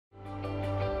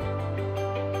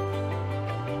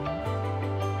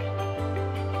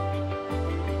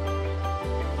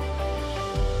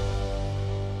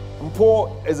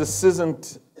Mpho is a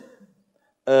seasoned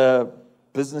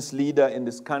business leader in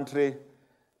this country.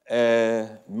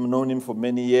 Known him for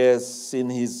many years, seen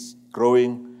his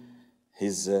growing.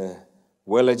 He's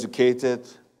well-educated,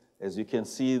 as you can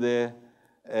see there,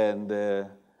 and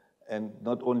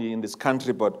not only in this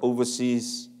country, but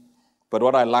overseas. But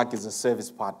what I like is the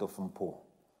service part of Mpho,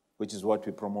 which is what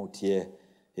we promote here.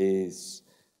 He's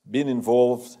been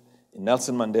involved in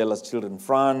Nelson Mandela's Children's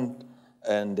Fund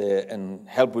and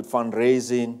helped with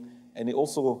fundraising. And he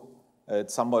also, I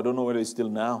don't know whether he's still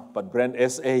now, but Brand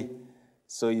SA.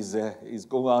 So he's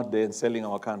going out there and selling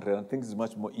our country. And I think it's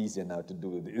much more easier now to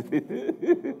do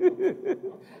it.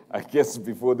 I guess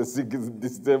before the 6th of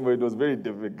December, it was very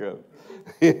difficult.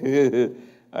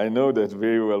 I know that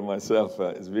very well myself.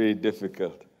 It's very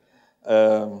difficult.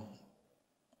 I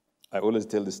always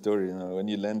tell the story, when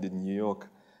you land in New York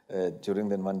during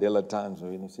the Mandela times,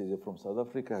 when you say you're from South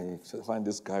Africa, you find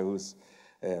this guy who's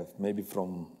maybe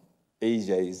from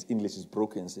Asia, his English is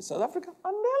broken, and says, South Africa,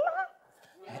 Mandela?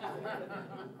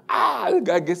 The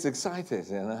guy gets excited,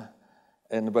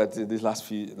 but the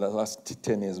last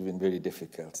 10 years have been very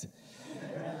difficult.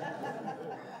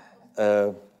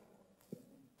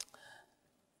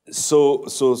 So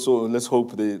let's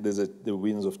hope there's the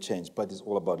winds of change, but it's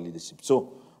all about leadership.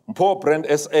 So Mpho Brand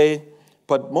SA,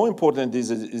 but more important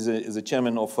is a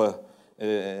chairman of a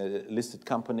listed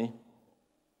company,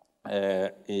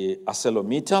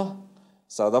 ArcelorMittal,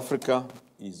 South Africa.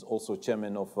 He's also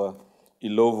chairman of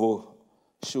Ilovo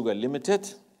Sugar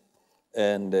Limited,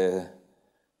 and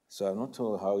so I'm not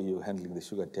sure how you're handling the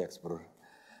sugar tax, bro.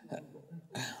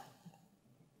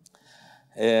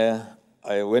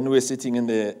 When we were sitting in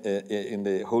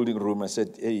the holding room, I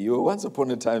said, hey, you were once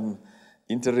upon a time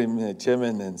interim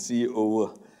chairman and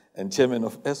CEO and chairman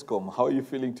of ESCOM. How are you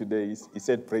feeling today? He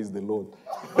said, praise the Lord.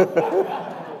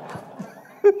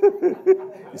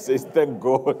 He says, thank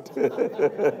God.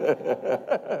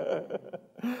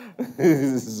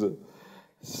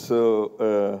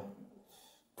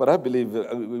 But I believe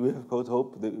we have got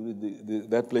hope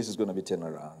that place is going to be turned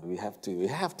around. We have to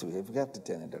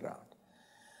turn it around.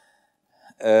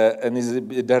 And he's a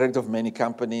director of many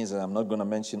companies, and I'm not going to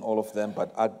mention all of them,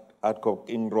 but Adcock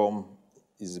Ingram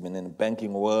has been in the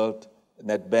banking world,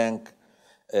 Nedbank,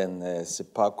 and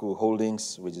Sepaku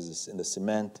Holdings, which is in the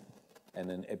cement, and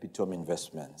then Epitome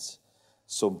Investments.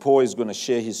 So Mpho is going to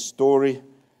share his story,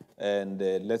 and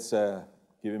let's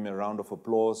give him a round of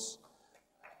applause.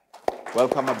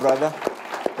 Welcome, my brother.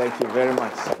 Thank you very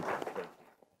much.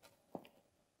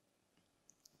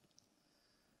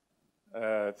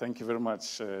 Thank you very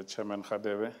much, Chairman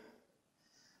Khadebe.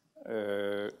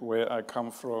 Where I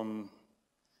come from,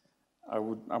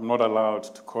 I'm not allowed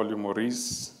to call you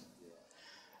Maurice.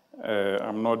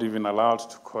 I'm not even allowed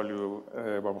to call you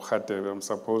Babu Khadebe. I'm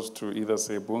supposed to either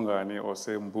say Bungani or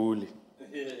say Mbuli.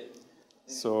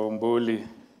 So Mbuli,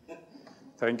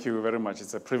 thank you very much.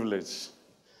 It's a privilege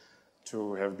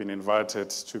to have been invited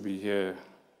to be here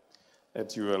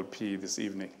at ULP this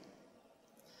evening.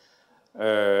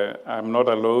 I'm not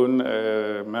alone.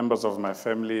 Members of my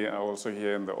family are also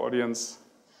here in the audience.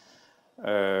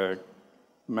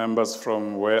 Members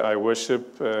from where I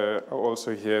worship are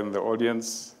also here in the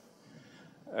audience.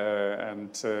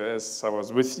 And as I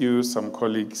was with you, some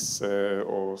colleagues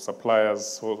or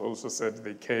suppliers also said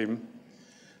they came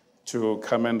to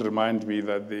come and remind me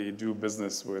that they do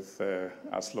business with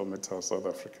ArcelorMittal South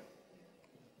Africa.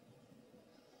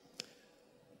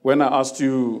 When I asked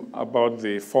you about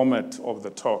the format of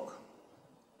the talk,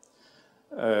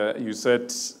 you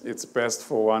said it's best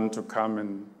for one to come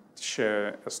and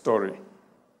share a story.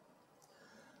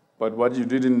 But what you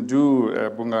didn't do,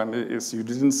 Bungani, is you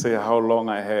didn't say how long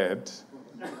I had.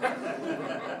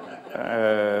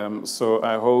 So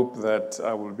I hope that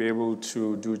I will be able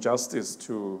to do justice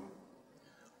to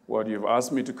what you've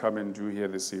asked me to come and do here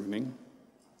this evening.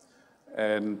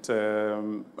 And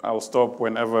I'll stop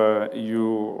whenever you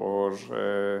or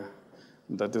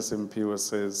Ndadis Mpho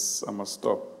says I must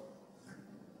stop.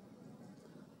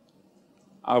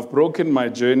 I've broken my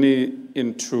journey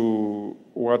into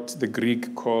what the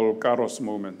Greek call kairos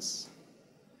moments.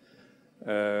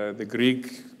 The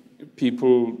Greek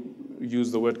people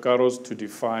use the word kairos to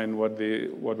define what we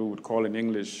would call in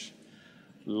English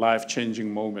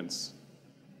life-changing moments.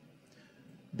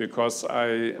 Because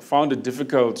I found it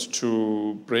difficult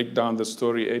to break down the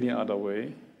story any other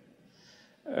way.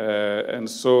 And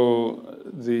so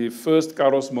the first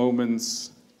kairos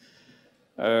moments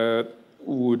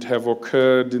would have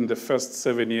occurred in the first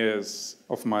 7 years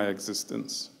of my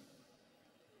existence.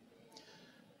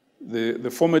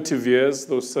 The formative years,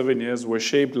 those 7 years, were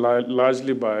shaped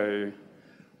largely by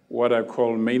what I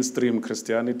call mainstream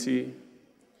Christianity,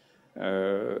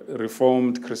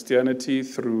 Reformed Christianity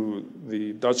through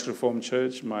the Dutch Reformed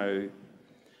Church. My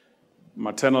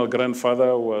maternal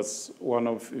grandfather was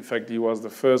in fact, he was the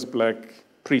first black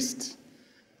priest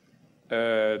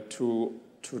to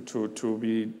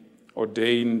be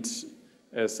ordained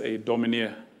as a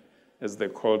domineer, as they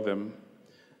called them,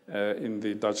 in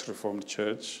the Dutch Reformed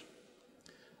Church.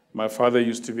 My father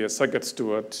used to be a circuit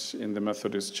steward in the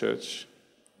Methodist Church.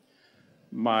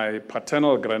 My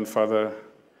paternal grandfather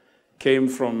came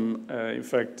from, in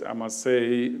fact, I must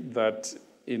say that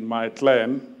in my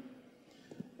clan,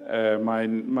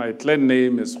 my clan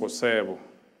name is Josebo.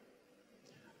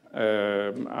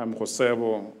 I'm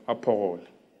Josebo Apogol.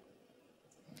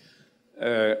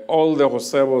 All the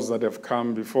Josebos that have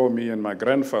come before me and my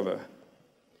grandfather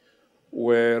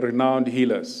were renowned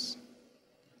healers,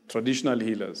 traditional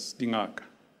healers, dingaka.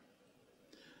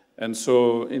 And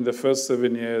so in the first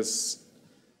 7 years,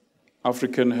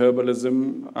 African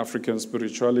herbalism, African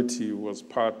spirituality was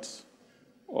part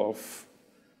of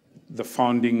the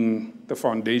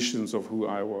foundations of who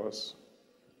I was.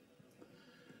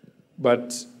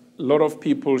 But a lot of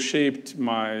people shaped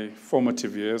my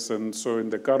formative years, and so in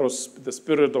the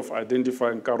spirit of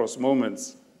identifying Kairos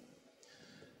moments,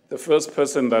 the first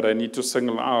person that I need to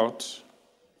single out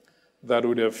that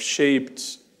would have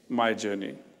shaped my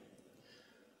journey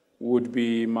would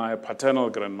be my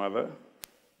paternal grandmother.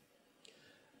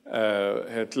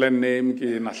 Her clan name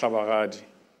is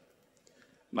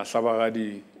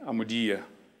Nahlabagadi Amudia.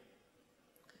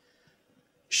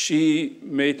 She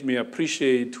made me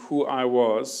appreciate who I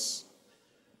was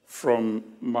from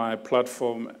my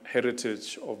platform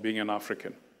heritage of being an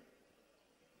African.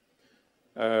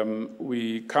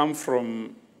 We come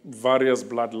from various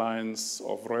bloodlines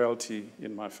of royalty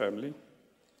in my family,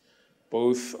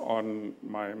 both on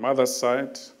my mother's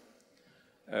side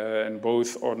and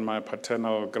both on my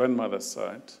paternal grandmother's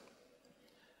side.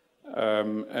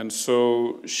 And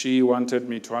so she wanted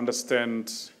me to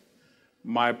understand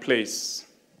my place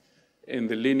in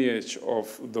the lineage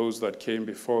of those that came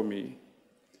before me,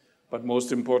 but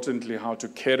most importantly, how to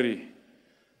carry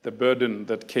the burden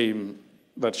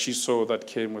that she saw that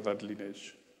came with that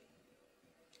lineage.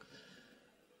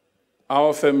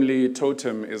 Our family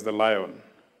totem is the lion.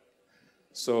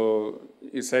 So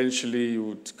essentially, you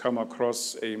would come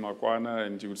across a Makwana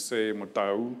and you would say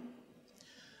Motau.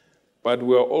 But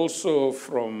we're also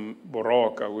from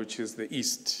Boroka, which is the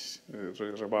east,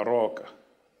 Baroka.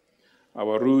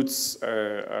 Our roots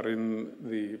are in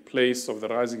the place of the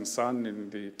rising sun in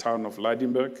the town of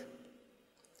Lydenburg.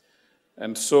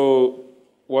 And so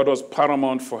what was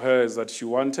paramount for her is that she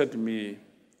wanted me,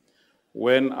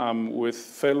 when I'm with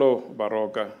fellow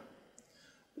Baroka,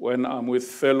 when I'm with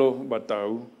fellow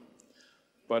Batau,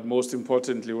 but most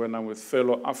importantly, when I'm with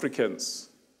fellow Africans,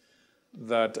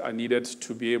 that I needed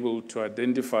to be able to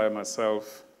identify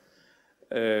myself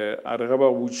or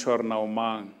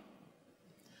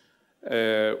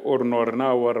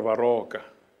norna war Baroka.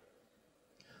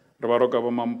 Baroka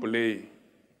ba mampulei.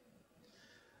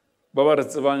 Ba ba re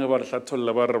tsebang ba re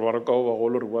hlatholla ba re Baroka ba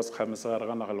golo re bua sekgame sa gare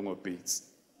ga naga le ngopetse.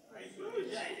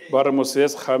 Ba re mose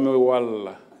sekgame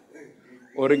walla.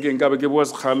 O re ke nka be ke bua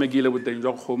sekgame ke ile boteng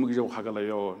jwa kgomo ke je go kgakala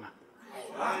yona.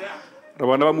 Re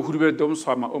bana ba mohudubete o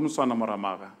moswana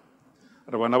moramaga.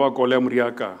 Re bana ba kole ya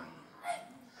moriaka.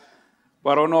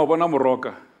 Ba rona o bona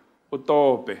moroka o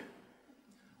tope.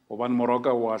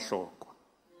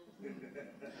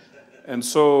 And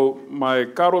so my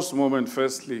Kairos moment,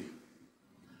 firstly,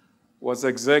 was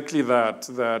exactly that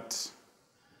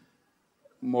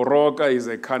Moroka is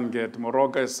a can't get.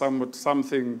 Moroka is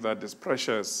something that is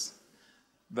precious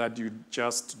that you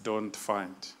just don't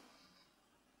find.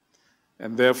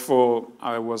 And therefore,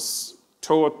 I was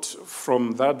taught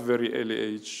from that very early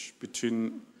age,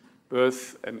 between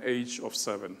birth and age of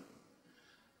 7,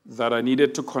 that I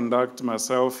needed to conduct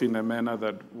myself in a manner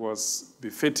that was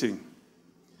befitting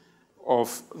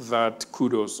of that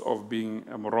kudos of being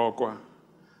a Moroka,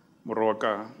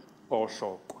 or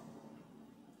Shoko.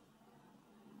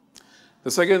 The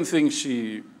second thing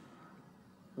she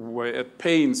were at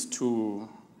pains to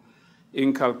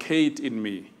inculcate in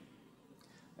me,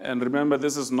 and remember,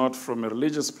 this is not from a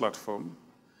religious platform,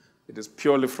 it is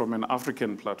purely from an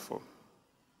African platform.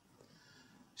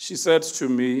 She said to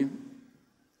me,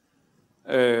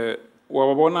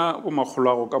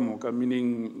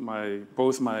 meaning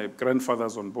both my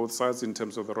grandfathers on both sides in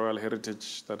terms of the royal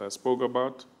heritage that I spoke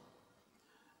about,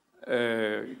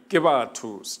 you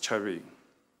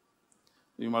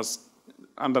must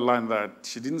underline that.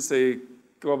 She didn't say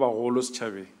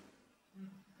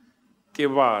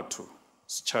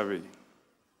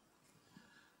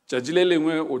tšatši le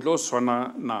lengwe o tlo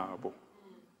swana nabo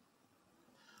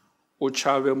o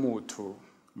tšhabe motho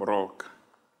moroka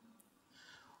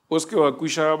o se ke wa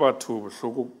kwiša batho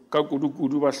bohloko ka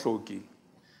kudu-kudu ba hloki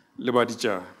le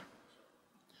baditšana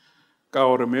ka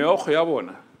gore meokgo ya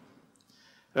bona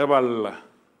ge ba lla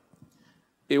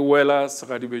e wela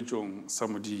segadibetšong sa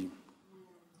Modimo.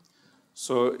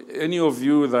 So any of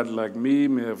you that, like me,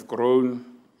 may have grown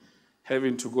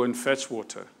having to go and fetch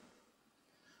water,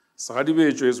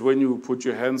 segadibetšo is when you put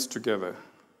your hands together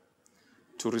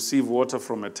to receive water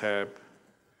from a tap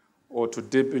or to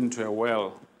dip into a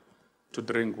well to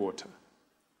drink water.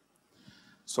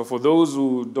 So for those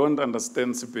who don't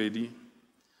understand Sepedi,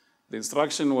 the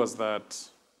instruction was that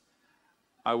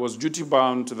I was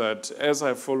duty-bound that as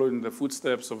I followed in the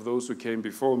footsteps of those who came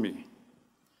before me,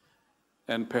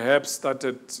 and perhaps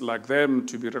started like them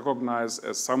to be recognized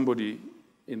as somebody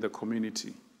in the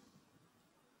community.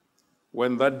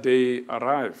 When that day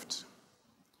arrived,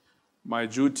 my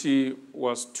duty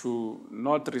was to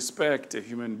not respect a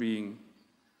human being,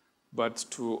 but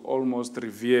to almost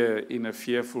revere in a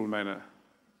fearful manner,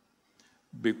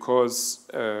 because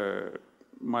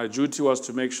my duty was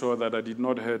to make sure that I did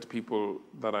not hurt people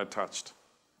that I touched.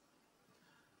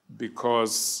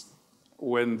 Because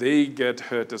when they get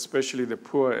hurt, especially the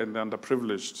poor and the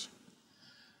underprivileged,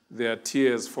 their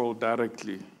tears fall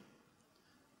directly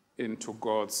into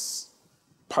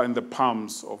in the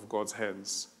palms of God's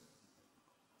hands.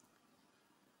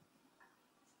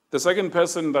 The second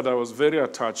person that I was very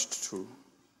attached to,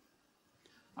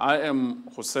 I am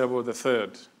Josebo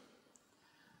III,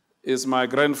 is my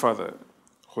grandfather,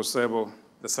 Josebo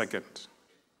II.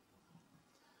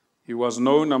 He was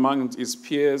known among his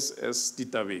peers as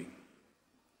Ditabeng,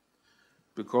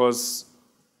 because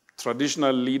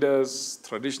traditional leaders,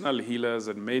 traditional healers,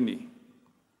 and many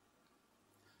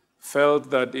felt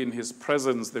that in his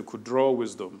presence they could draw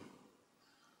wisdom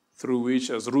through which,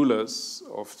 as rulers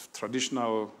of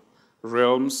traditional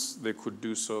realms, they could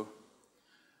do so.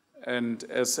 And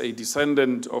as a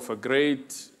descendant of a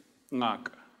great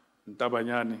Ngaka,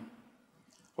 Ntabanyane,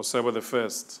 Josebo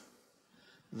I,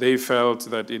 they felt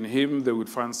that in him they would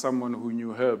find someone who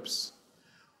knew herbs,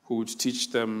 who would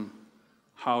teach them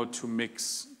how to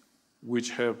mix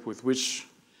which herb with which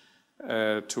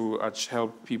to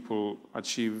help people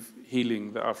achieve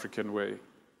healing the African way.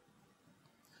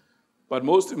 But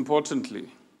most importantly,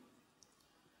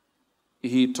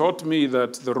 he taught me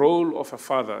that the role of a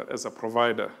father as a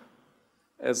provider,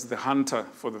 as the hunter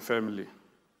for the family,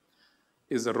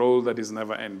 is a role that is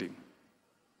never ending.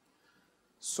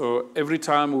 So every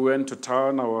time we went to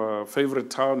town, our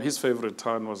favorite town, his favorite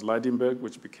town was Lydenburg,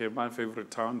 which became my favorite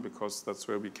town because that's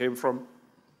where we came from.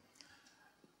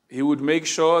 He would make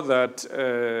sure that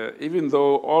even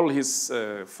though all his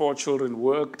 4 children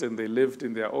worked and they lived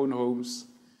in their own homes,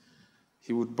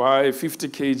 he would buy 50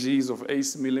 kgs of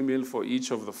Ace Millimil for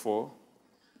each of the 4,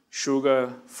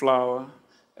 sugar, flour,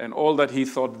 and all that he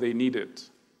thought they needed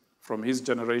from his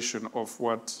generation of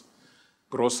what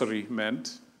grocery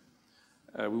meant.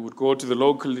 We would go to the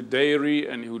local dairy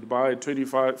and he would buy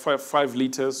 5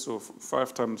 liters, so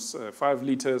 5 times 5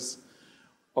 liters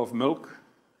of milk.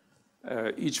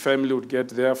 Each family would get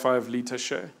their 5-liter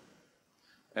share,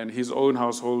 and his own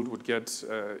household would get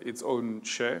its own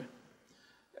share.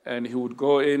 And he would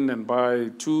go in and buy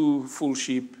 2 full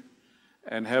sheep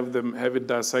and have it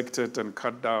dissected and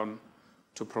cut down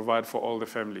to provide for all the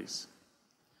families.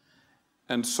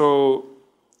 And so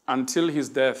until his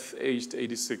death, aged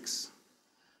 86,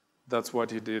 that's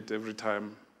what he did every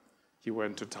time he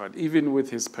went to town, even with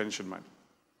his pension money.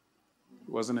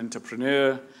 He was an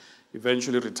entrepreneur,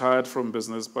 eventually retired from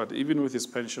business, but even with his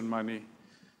pension money,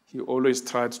 he always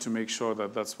tried to make sure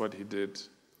that that's what he did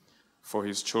for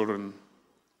his children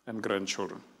and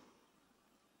grandchildren.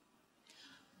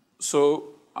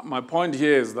 So my point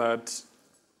here is that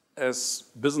as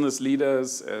business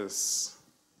leaders, as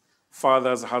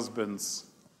fathers, husbands,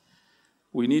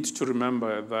 we need to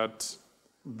remember that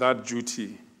that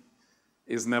duty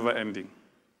is never ending,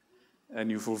 and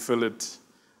you fulfill it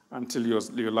until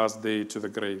your last day to the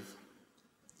grave.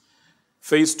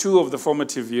 Phase 2 of the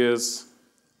formative years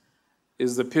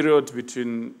is the period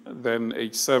between then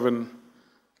age 7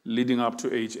 leading up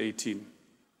to age 18,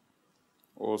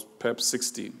 or perhaps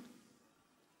 16.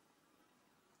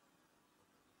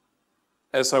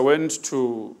 As I went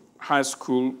to high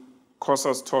school,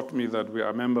 Xhosas taught me that we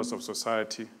are members of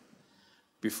society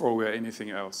before we are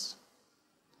anything else.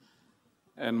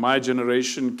 And my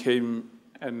generation came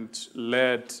and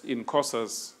led in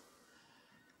Xhosas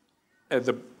at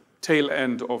the tail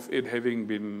end of it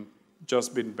having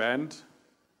just been banned,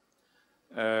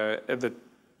 at the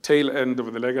tail end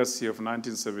of the legacy of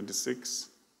 1976.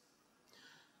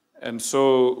 And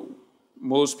so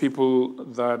most people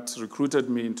that recruited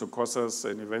me into COSAS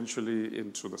and eventually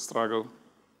into the struggle,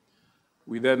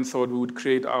 we then thought we would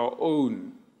create our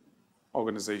own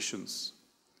organizations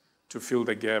to fill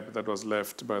the gap that was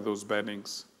left by those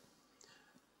bannings.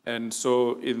 And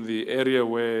so in the area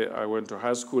where I went to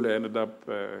high school, I ended up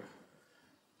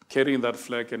carrying that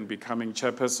flag and becoming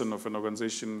chairperson of an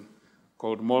organization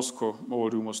called MOSCO,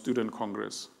 Modumo Student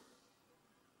Congress.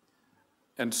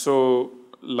 And so,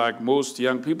 like most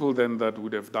young people then that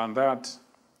would have done that,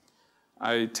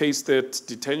 I tasted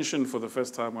detention for the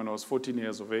first time when I was 14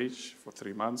 years of age for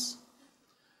 3 months.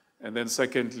 And then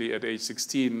secondly, at age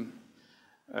 16,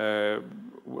 I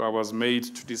was made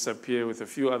to disappear with a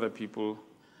few other people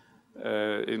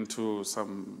into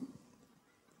some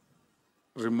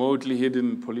remotely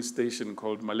hidden police station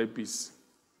called Malepis,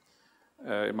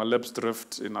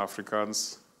 Malepsdrift in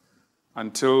Afrikaans,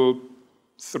 until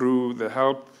through the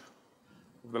help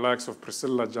of the likes of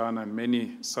Priscilla Jan and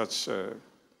many such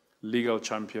legal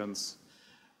champions,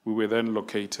 we were then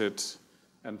located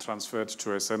and transferred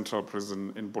to a central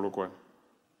prison in Polokwane.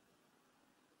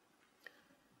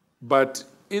 But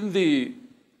in the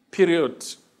period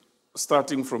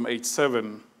starting from age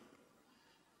 7,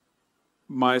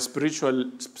 my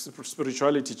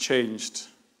spirituality changed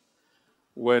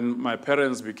when my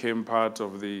parents became part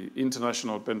of the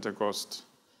International Pentecost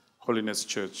Holiness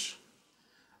Church.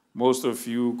 Most of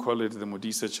you call it the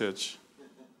Modise Church.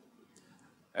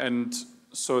 And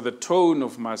so the tone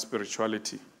of my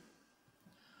spirituality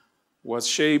was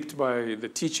shaped by the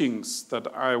teachings that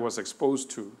I was exposed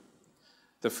to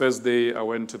the first day I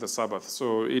went to the Sabbath.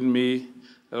 So in me,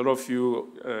 a lot of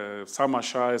you, some are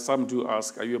shy, some do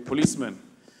ask, are you a policeman?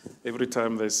 Every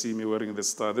time they see me wearing the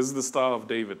star. This is the Star of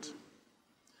David.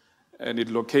 And it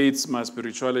locates my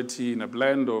spirituality in a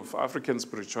blend of African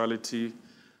spirituality,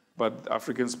 but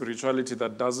African spirituality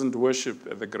that doesn't worship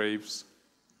at the graves.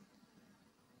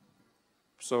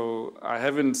 So I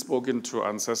haven't spoken to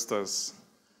ancestors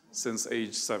since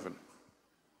age 7.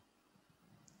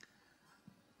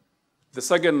 The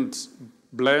second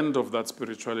blend of that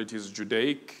spirituality is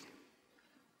Judaic.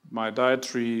 My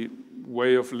dietary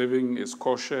way of living is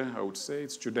kosher, I would say.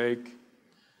 It's Judaic.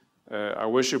 I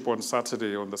worship on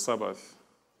Saturday, on the Sabbath,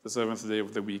 the 7th day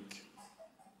of the week.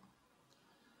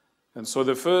 And so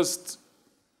the first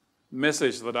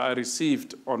message that I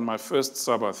received on my first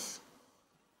Sabbath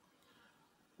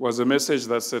was a message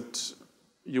that said,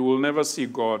 you will never see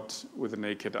God with a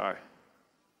naked eye.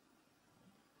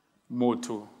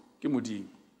 Moto ke modimo.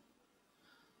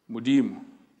 Modimo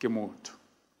ke moto.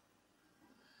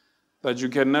 That you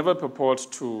can never purport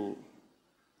to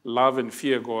love and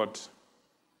fear God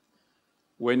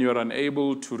when you're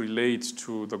unable to relate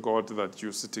to the God that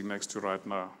you're sitting next to right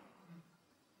now.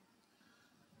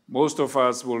 Most of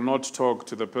us will not talk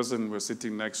to the person we're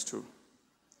sitting next to.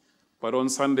 But on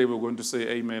Sunday, we're going to say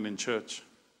amen in church.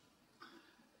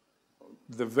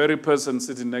 The very person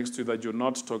sitting next to you that you're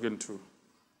not talking to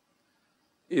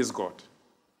is God.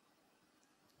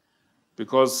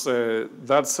 Because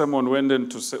that sermon went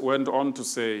on to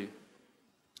say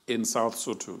in South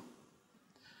Sotho,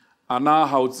 Ana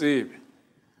ha o tsebe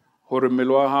hore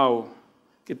mmele wa hao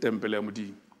ke tempele ya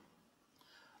Modimo.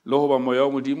 Le hoba moya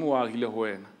wa Modimo wa agile ho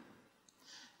wena.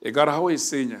 E ka re ha o e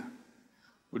senya,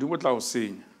 Modimo tla o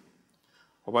senya.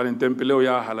 Hobane tempele eo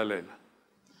ya halalela,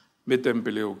 me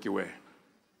tempele eo ke wena.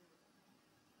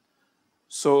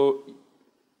 So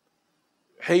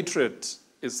hatred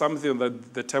is something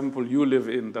that the temple you live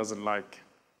in doesn't like.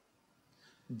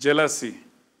 Jealousy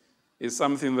is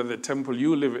something that the temple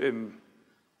you live in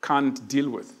can't deal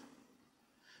with.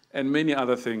 And many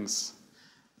other things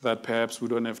that perhaps we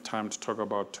don't have time to talk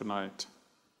about tonight.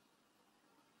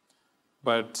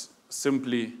 But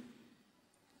simply,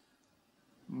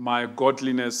 my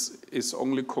godliness is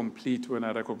only complete when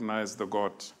I recognize the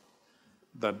God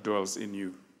that dwells in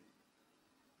you.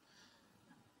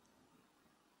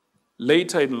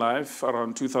 Later in life,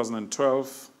 around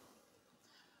 2012,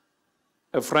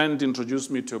 a friend introduced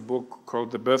me to a book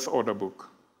called The Birth Order Book,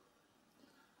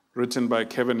 written by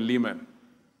Kevin Lehman.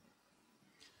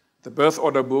 The Birth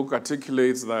Order Book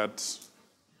articulates that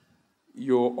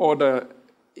your order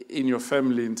in your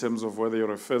family, in terms of whether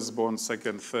you're a firstborn,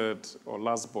 second, third, or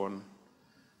lastborn,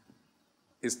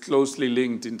 is closely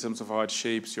linked in terms of how it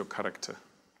shapes your character.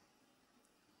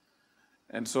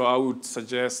 And so I would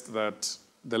suggest that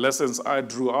the lessons I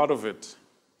drew out of it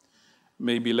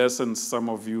may be lessons some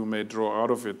of you may draw out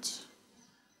of it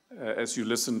as you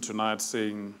listen tonight,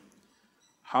 saying,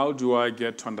 how do I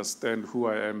get to understand who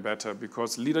I am better?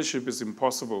 Because leadership is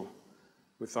impossible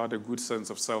without a good sense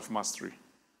of self-mastery.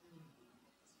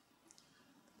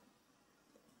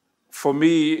 For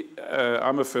me,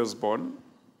 I'm a firstborn,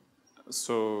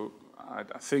 so I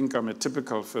think I'm a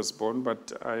typical firstborn,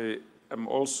 but I am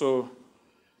also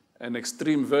an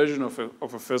extreme version of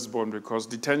a firstborn, because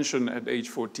detention at age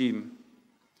 14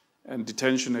 and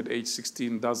detention at age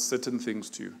 16 does certain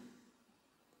things to you.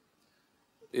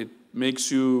 It makes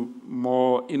you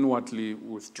more inwardly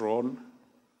withdrawn.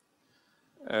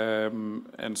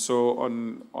 And so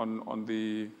on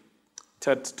the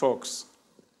TED Talks,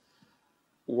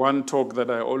 one talk that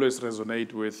I always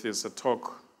resonate with is a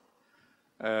talk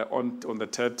on the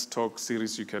TED Talk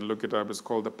series. You can look it up. It's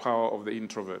called The Power of the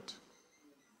Introvert.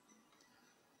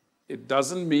 It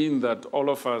doesn't mean that all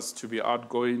of us, to be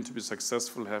outgoing, to be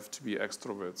successful, have to be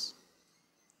extroverts.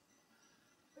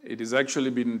 It has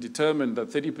actually been determined that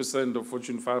 30% of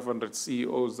Fortune 500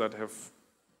 CEOs that have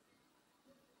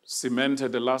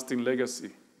cemented a lasting legacy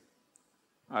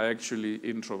are actually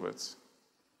introverts.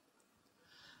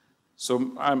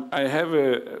 So I have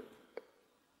a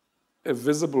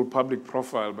visible public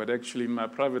profile, but actually in my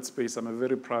private space, I'm a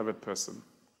very private person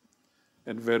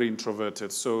and very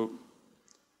introverted. So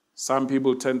some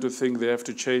people tend to think they have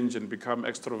to change and become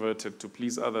extroverted to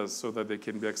please others so that they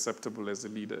can be acceptable as a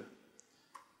leader.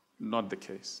 Not the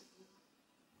case.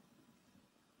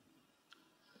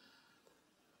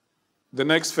 The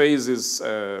next phase is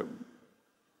the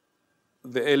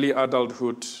early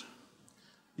adulthood,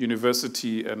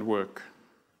 university, and work.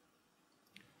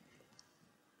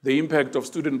 The impact of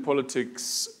student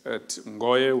politics at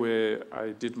Ngoye, where I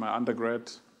did my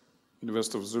undergrad,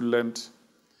 University of Zululand,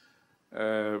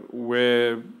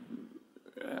 where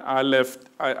I left.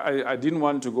 I didn't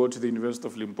want to go to the University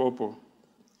of Limpopo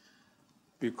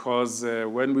because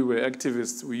when we were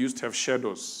activists, we used to have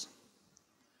shadows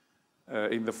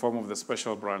in the form of the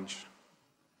special branch.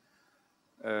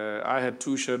 I had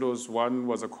two shadows. One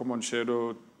was a common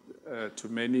shadow to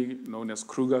many, known as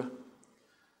Kruger.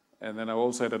 And then I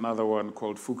also had another one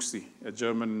called Fuchsi, a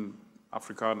German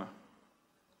Afrikaner.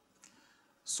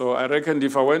 So I reckoned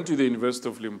if I went to the University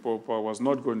of Limpopo, I was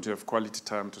not going to have quality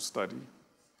time to study,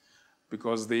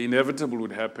 because the inevitable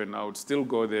would happen. I would still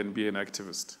go there and be an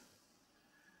activist.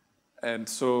 And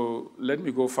so let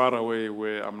me go far away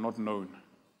where I'm not known.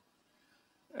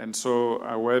 And so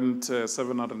I went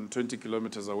 720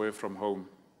 kilometers away from home,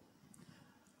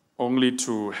 only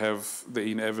to have the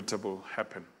inevitable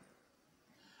happen.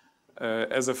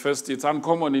 As a first year, it's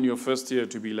uncommon in your first year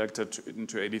to be elected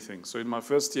into anything. So in my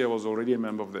first year, I was already a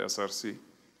member of the SRC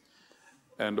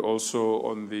and also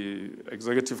on the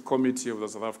executive committee of the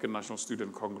South African National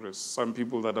Student Congress. Some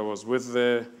people that I was with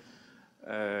there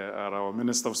are our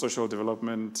Minister of Social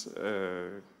Development,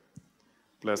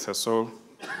 bless her soul,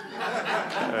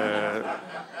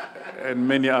 and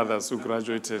many others who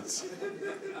graduated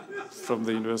from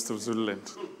the University of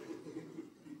Zululand.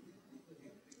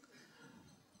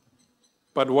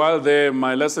 But while there,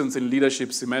 my lessons in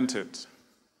leadership cemented,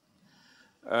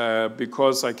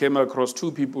 because I came across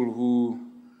two people who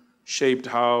shaped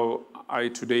how I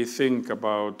today think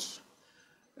about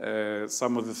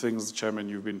some of the things, Chairman,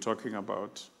 you've been talking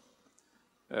about.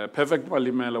 Perfect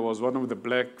Malimela was one of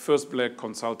the first black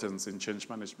consultants in change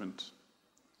management.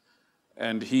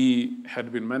 And he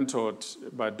had been mentored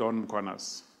by Don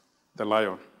Makwana, the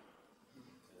Lion.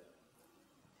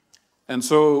 And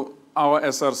so our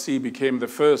SRC became the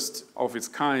first of its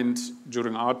kind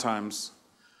during our times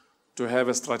to have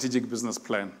a strategic business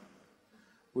plan,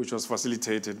 which was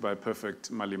facilitated by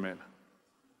Perfect Malimela.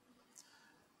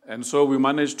 And so we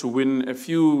managed to win a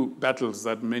few battles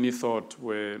that many thought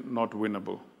were not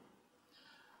winnable.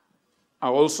 I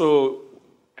also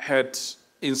had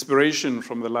inspiration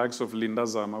from the likes of Linda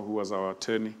Zama, who was our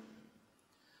attorney,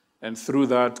 and through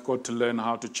that got to learn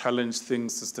how to challenge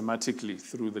things systematically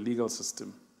through the legal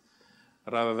system,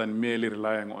 rather than merely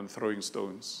relying on throwing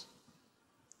stones.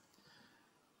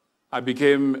 I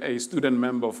became a student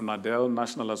member of NADEL,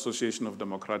 National Association of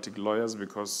Democratic Lawyers,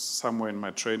 because somewhere in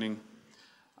my training,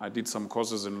 I did some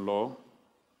courses in law.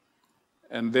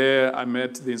 And there I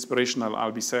met the inspirational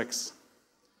Albie Sachs.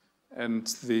 And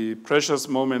the precious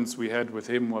moments we had with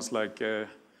him was like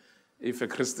if a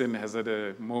Christian has had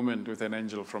a moment with an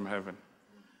angel from heaven.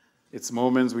 It's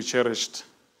moments we cherished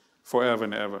forever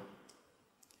and ever.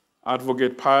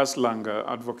 Advocate Pius Langa,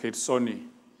 Advocate Sonny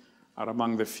are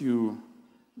among the few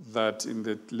that in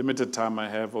the limited time I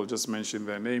have, I'll just mention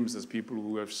their names as people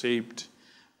who have shaped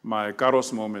my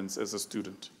Kairos moments as a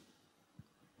student.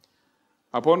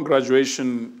 Upon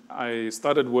graduation, I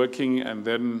started working and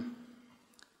then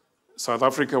South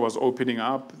Africa was opening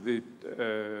up.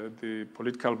 The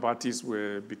political parties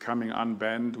were becoming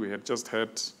unbanned. We had just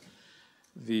had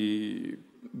the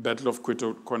Battle of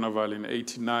Cornwall in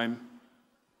 '89.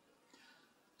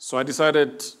 So I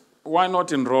decided, why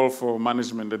not enroll for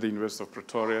management at the University of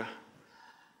Pretoria?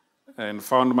 And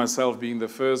found myself being the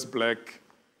first black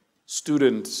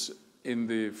student in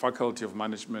the Faculty of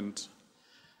Management.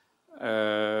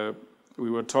 We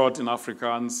were taught in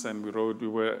Afrikaans, and we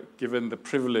were given the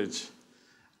privilege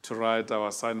to write our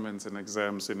assignments and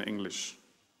exams in English.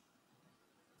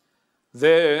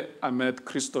 There, I met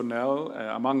Christo Nel,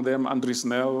 among them Andries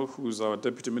Nel, who's our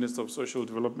Deputy Minister of Social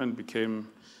Development, became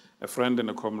a friend and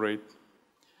a comrade.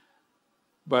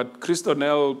 But Christo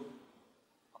Nel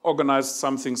organized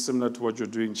something similar to what you're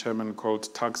doing, Chairman,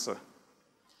 called TAXA,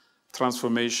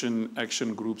 Transformation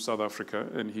Action Group South Africa,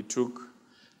 and he took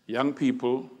young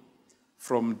people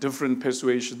from different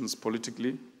persuasions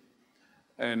politically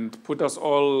and put us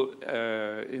all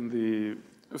in the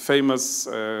famous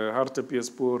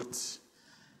Hartebeespoort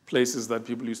places that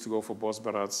people used to go for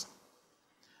bosberats,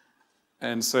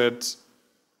 and said,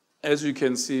 as you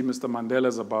can see, Mr. Mandela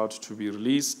is about to be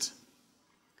released.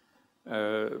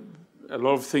 A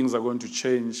lot of things are going to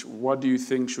change. What do you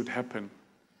think should happen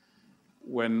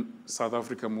when South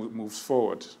Africa moves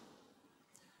forward?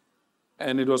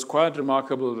 And it was quite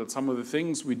remarkable that some of the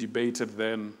things we debated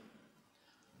then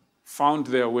found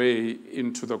their way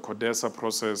into the CODESA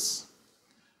process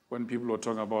when people were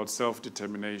talking about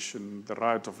self-determination, the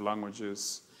right of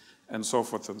languages, and so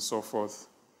forth and so forth.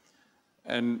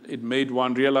 And it made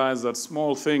one realize that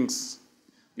small things,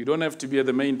 you don't have to be at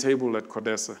the main table at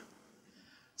CODESA.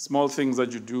 Small things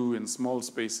that you do in small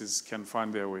spaces can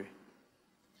find their way.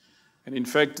 And in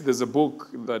fact, there's a book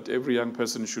that every young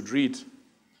person should read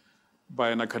by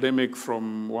an academic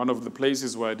from one of the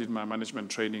places where I did my management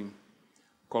training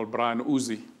called Brian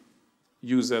Uzi,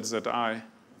 UZZI.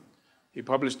 He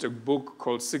published a book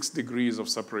called 6 Degrees of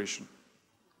Separation.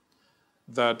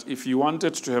 That if you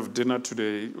wanted to have dinner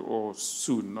today, or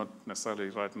soon, not necessarily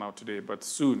right now today, but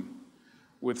soon,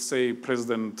 with, say,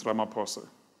 President Ramaphosa,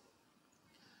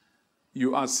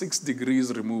 you are 6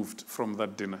 degrees removed from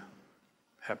that dinner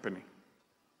happening.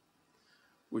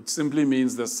 Which simply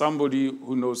means there's somebody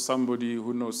who knows somebody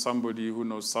who knows somebody who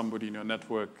knows somebody in your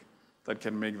network that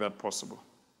can make that possible.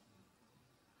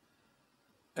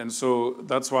 And so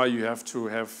that's why you have to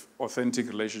have authentic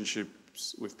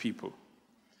relationships with people.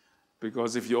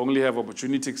 Because if you only have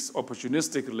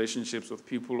opportunistic relationships with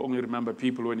people, only remember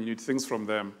people when you need things from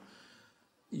them,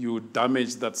 you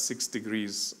damage that 6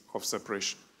 degrees of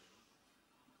separation.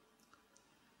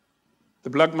 The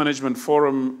Black Management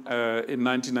Forum in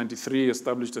 1993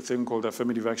 established a thing called the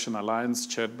Affirmative Action Alliance,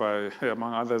 chaired by,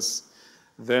 among others,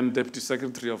 then Deputy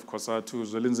Secretary of COSATU,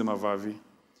 Zwelinzima Vavi,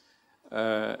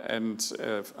 and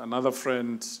another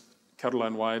friend,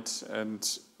 Caroline White,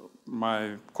 and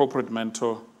my corporate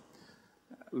mentor,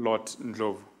 Lord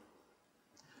Ndlovu.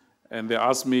 And they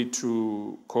asked me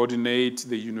to coordinate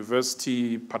the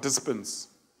university participants,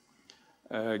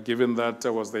 given that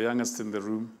I was the youngest in the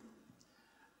room.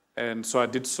 And so I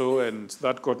did so, and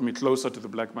that got me closer to the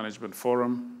Black Management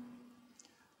Forum.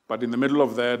 But in the middle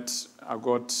of that, I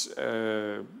got,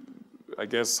 I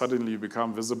guess suddenly you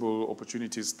become visible,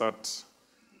 opportunities start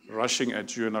rushing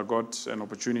at you, and I got an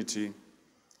opportunity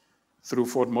through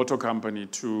Ford Motor Company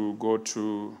to go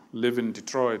to live in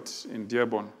Detroit, in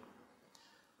Dearborn,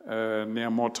 in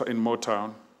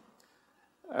Motown,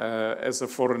 as a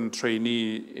foreign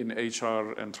trainee in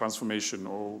HR and transformation,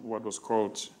 or what was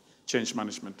called change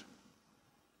management.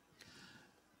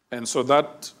 And so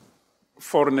that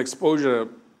foreign exposure,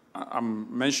 I'm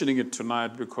mentioning it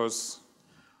tonight because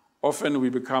often we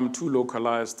become too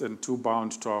localized and too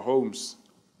bound to our homes,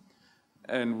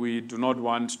 and we do not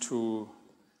want to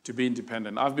be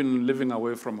independent. I've been living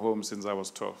away from home since I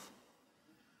was 12.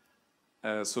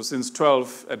 So since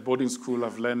 12 at boarding school,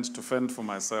 I've learned to fend for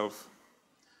myself.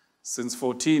 Since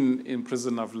 14 in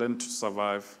prison, I've learned to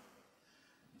survive.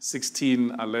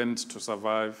 16, I learned to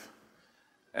survive.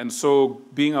 And so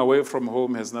being away from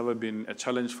home has never been a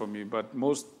challenge for me, but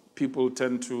most people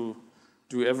tend to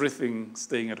do everything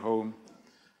staying at home.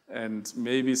 And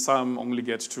maybe some only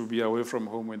get to be away from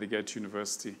home when they get to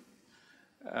university.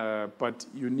 But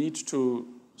you need to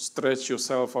stretch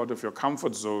yourself out of your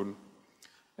comfort zone.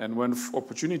 And when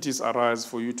opportunities arise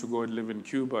for you to go and live in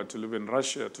Cuba, to live in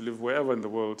Russia, to live wherever in the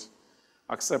world,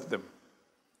 accept them.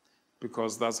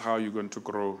 Because that's how you're going to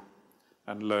grow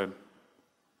and learn.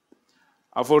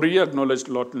 I've already acknowledged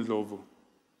Lord Ndlovu.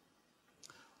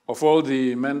 Of all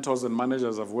the mentors and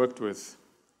managers I've worked with,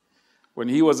 when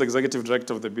he was executive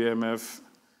director of the BMF,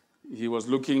 he was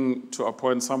looking to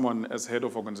appoint someone as head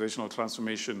of organizational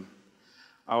transformation.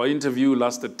 Our interview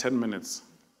lasted 10 minutes.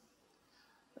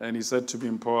 And he said to me,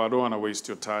 Mpho, I don't want to waste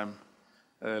your time.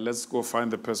 Let's go find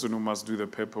the person who must do the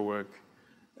paperwork.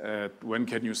 When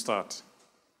can you start?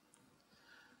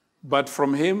 But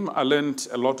from him, I learned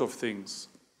a lot of things.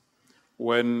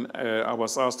 When I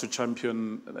was asked to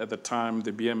champion, at the time,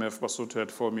 the BMF Basotho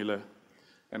had formula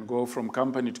and go from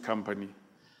company to company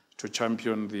to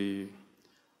champion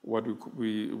what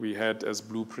we had as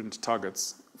blueprint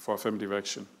targets for affirmative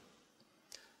action.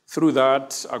 Through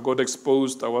that, I got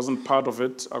exposed. I wasn't part of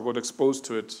it. I got exposed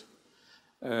to it.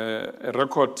 A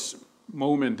record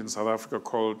moment in South Africa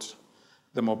called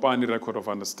the Mopani Record of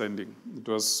Understanding. It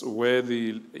was where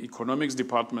the economics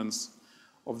departments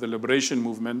of the liberation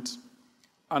movement,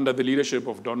 under the leadership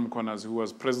of Don Makwana, who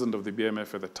was president of the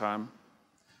BMF at the time,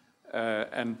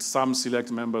 and some select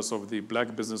members of the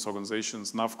black business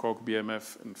organizations, NAFCOC,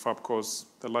 BMF, and FAPCOS,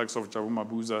 the likes of Jabu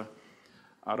Mabuza,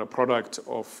 are a product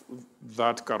of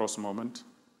that Kairos moment,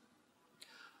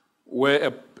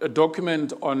 where a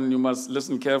document on, you must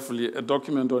listen carefully, a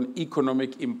document on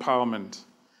economic empowerment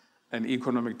and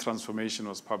economic transformation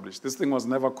was published. This thing was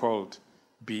never called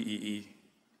BEE.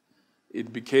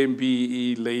 It became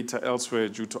BEE later elsewhere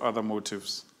due to other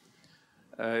motives.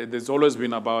 There's always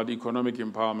been about economic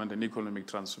empowerment and economic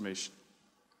transformation.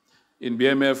 In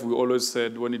BMF, we always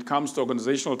said, when it comes to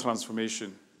organizational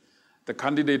transformation, the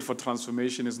candidate for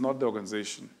transformation is not the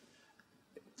organization.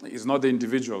 It's not the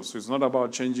individual. So it's not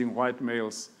about changing white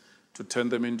males to turn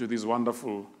them into these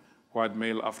wonderful white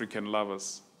male African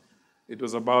lovers. It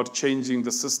was about changing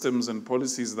the systems and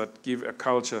policies that give a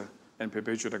culture and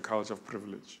perpetuate a culture of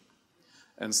privilege.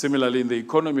 And similarly, in the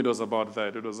economy, it was about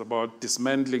that. It was about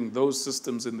dismantling those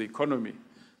systems in the economy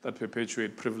that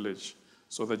perpetuate privilege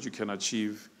so that you can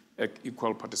achieve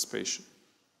equal participation.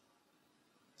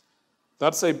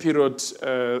 That's a period,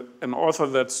 an author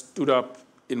that stood up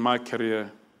in my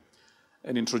career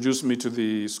and introduced me to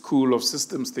the school of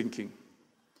systems thinking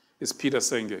is Peter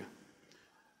Senge.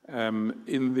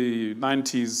 In the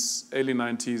 90s, early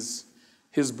 90s,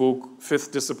 his book,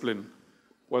 Fifth Discipline,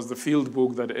 was the field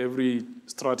book that every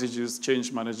strategist,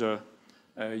 change manager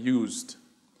used.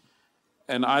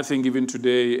 And I think even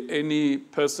today, any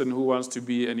person who wants to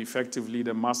be an effective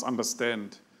leader must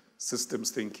understand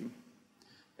systems thinking.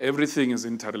 Everything is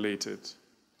interrelated.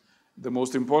 The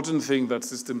most important thing that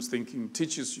systems thinking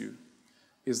teaches you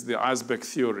is the iceberg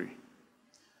theory,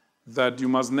 that you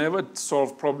must never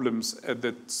solve problems at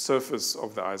the surface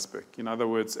of the iceberg. In other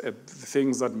words, at the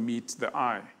things that meet the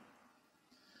eye.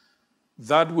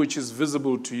 That which is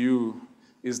visible to you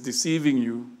is deceiving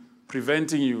you,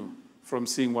 preventing you from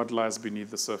seeing what lies beneath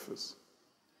the surface.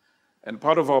 And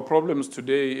part of our problems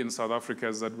today in South Africa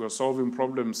is that we're solving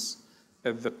problems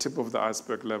at the tip of the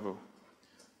iceberg level.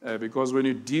 Because when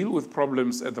you deal with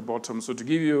problems at the bottom, so to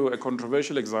give you a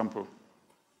controversial example,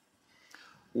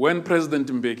 when President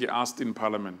Mbeki asked in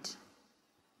Parliament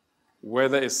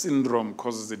whether a syndrome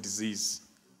causes a disease,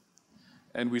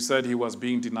 and we said he was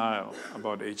being denial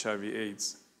about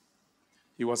HIV/AIDS,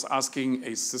 he was asking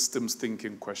a systems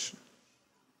thinking question.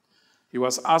 He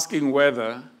was asking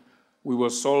whether we were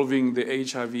solving the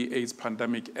HIV/AIDS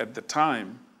pandemic at the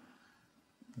time,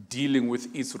 dealing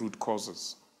with its root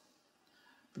causes.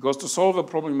 Because to solve a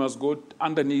problem, you must go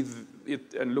underneath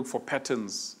it and look for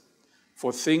patterns,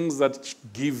 for things that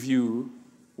give you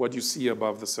what you see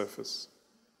above the surface.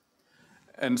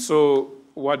 And so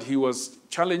what he was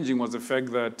challenging was the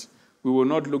fact that we were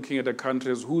not looking at the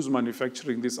countries who's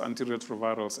manufacturing these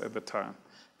antiretrovirals at the time,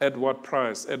 at what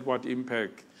price, at what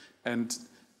impact. And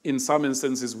in some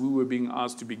instances, we were being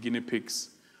asked to be guinea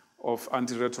pigs of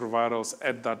antiretrovirals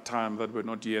at that time that were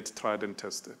not yet tried and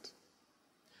tested.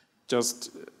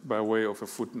 Just by way of a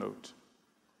footnote.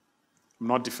 I'm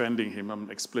not defending him,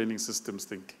 I'm explaining systems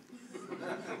thinking.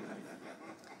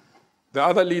 The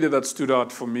other leader that stood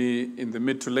out for me in the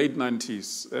mid to late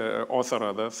 90s, author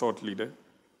rather, thought leader,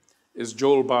 is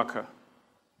Joel Barker.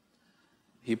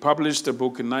 He published a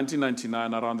book in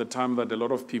 1999 around the time that a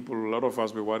lot of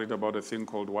us were worried about a thing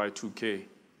called Y2K,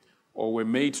 or were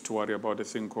made to worry about a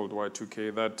thing called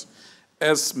Y2K, that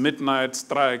as midnight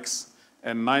strikes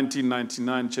and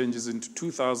 1999 changes into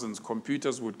 2000s,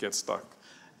 computers would get stuck.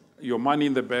 Your money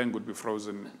in the bank would be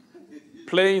frozen.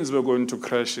 Planes were going to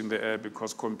crash in the air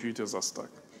because computers are stuck,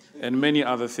 and many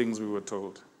other things we were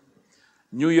told.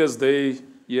 New Year's Day,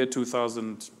 year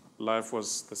 2000, life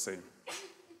was the same.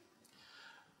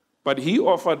 But he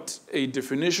offered a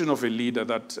definition of a leader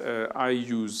that I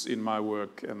use in my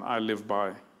work and I live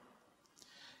by.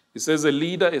 He says a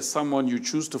leader is someone you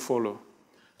choose to follow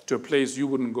to a place you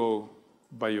wouldn't go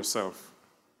by yourself.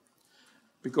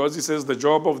 Because he says the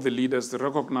job of the leader is to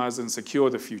recognize and secure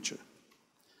the future.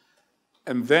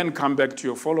 And then come back to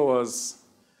your followers,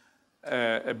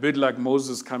 a bit like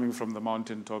Moses coming from the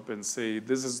mountaintop and say,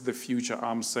 this is the future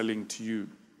I'm selling to you.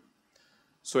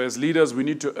 So as leaders, we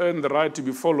need to earn the right to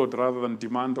be followed rather than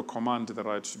demand or command the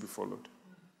right to be followed.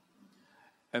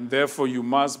 And therefore, you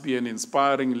must be an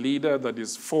inspiring leader that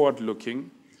is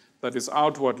forward-looking, that is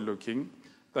outward-looking,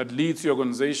 that leads the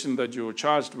organization that you're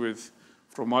charged with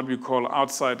from what we call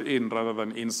outside in rather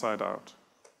than inside out.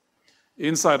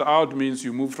 Inside out means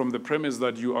you move from the premise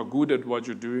that you are good at what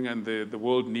you're doing and the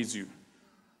world needs you.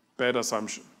 Bad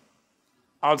assumption.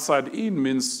 Outside in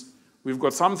means we've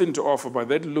got something to offer, but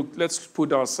let's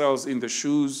put ourselves in the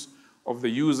shoes of the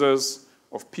users,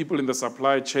 of people in the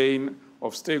supply chain,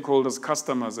 of stakeholders,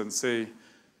 customers, and say,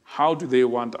 how do they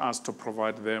want us to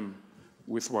provide them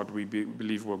with what we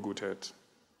believe we're good at?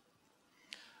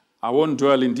 I won't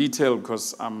dwell in detail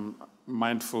because I'm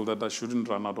mindful that I shouldn't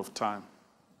run out of time.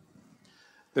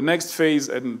 The next phase,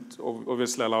 and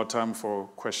obviously allow time for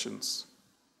questions.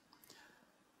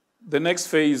 The next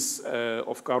phase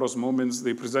of Karo's moments,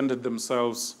 they presented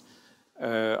themselves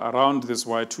around this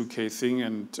Y2K thing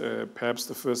and perhaps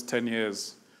the first 10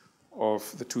 years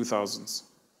of the 2000s.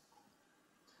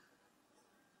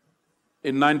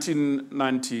 In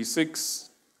 1996,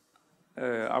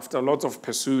 after lots of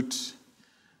pursuit,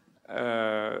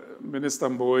 Minister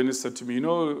Mpho said to me, you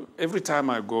know, every time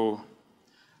I go,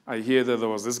 I hear that there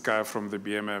was this guy from the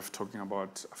BMF talking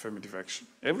about affirmative action.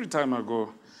 Every time I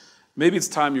go, maybe it's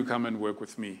time you come and work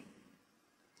with me.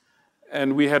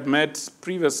 And we had met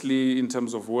previously in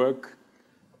terms of work.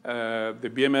 The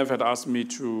BMF had asked me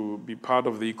to be part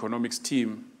of the economics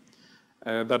team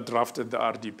that drafted the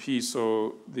RDP.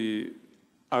 So the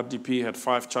RDP had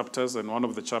 5 chapters, and one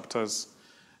of the chapters,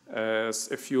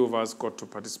 a few of us got to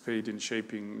participate in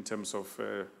shaping in terms of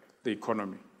the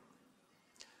economy.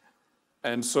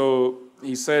 And so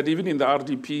he said, even in the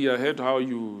RDP, I heard how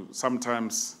you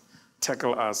sometimes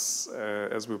tackle us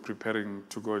as we're preparing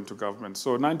to go into government.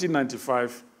 So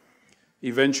 1995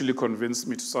 eventually convinced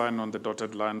me to sign on the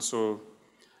dotted line. So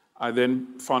I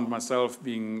then found myself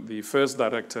being the first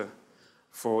director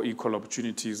for equal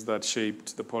opportunities that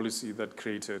shaped the policy that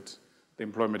created the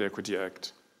Employment Equity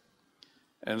Act.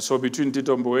 And so between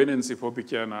Tito Mpho and Mpho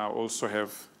Makwana, I also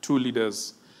have 2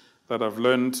 leaders that I've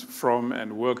learned from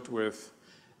and worked with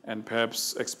and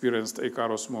perhaps experienced a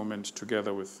Karo's moment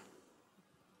together with.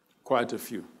 Quite a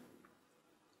few.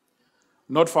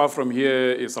 Not far from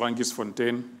here is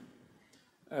Rankiesfontein.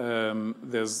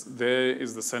 There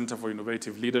is the Center for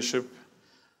Innovative Leadership,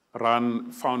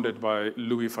 founded by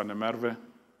Louis van der Merwe,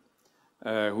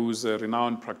 who's a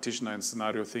renowned practitioner in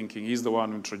scenario thinking. He's the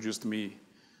one who introduced me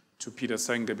to Peter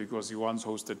Senge because he once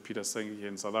hosted Peter Senge here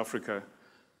in South Africa.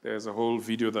 There's a whole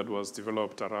video that was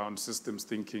developed around systems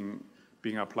thinking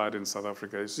being applied in South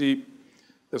Africa. You see,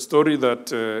 the story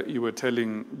that you were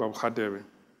telling, Babukhadewe,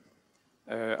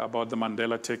 about the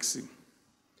Mandela taxi,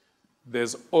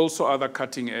 there's also other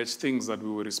cutting-edge things that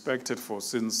we were respected for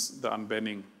since the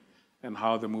unbanning and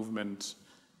how the movement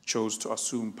chose to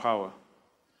assume power.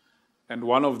 And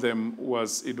one of them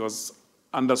was, it was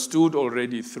understood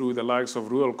already through the likes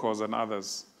of Rural Cause and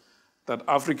others, that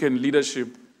African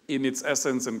leadership in its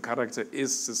essence and character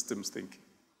is systems thinking.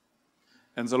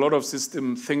 And so a lot of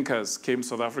system thinkers came to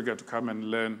South Africa to come and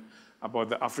learn about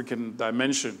the African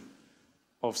dimension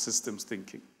of systems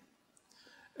thinking.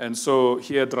 And so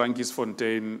here at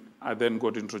Rankiesfontein, I then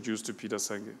got introduced to Peter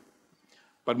Senge.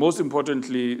 But most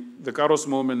importantly, the Karo's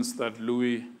moments that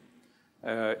Louis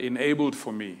enabled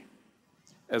for me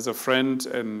as a friend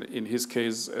and in his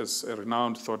case as a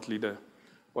renowned thought leader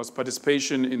was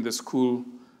participation in the School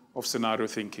of Scenario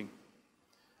Thinking.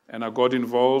 And I got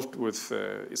involved with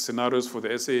scenarios for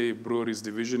the SA Breweries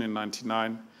Division in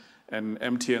 '99 and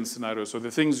MTN scenarios. So the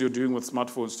things you're doing with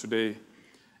smartphones today,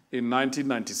 in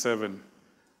 1997,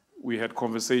 we had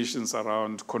conversations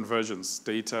around convergence,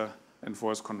 data and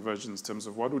voice convergence in terms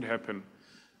of what would happen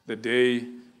the day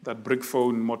that brick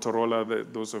phone,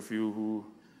 Motorola, those of you who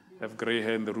have gray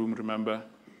hair in the room remember,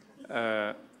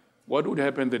 what would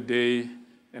happen the day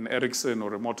an Ericsson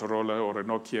or a Motorola or a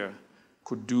Nokia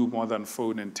could do more than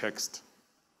phone and text.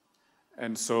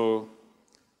 And so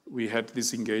we had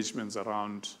these engagements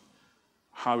around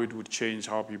how it would change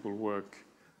how people work.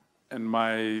 And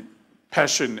my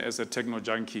passion as a techno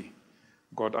junkie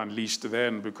got unleashed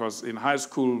then because in high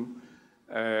school,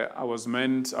 I was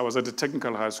at a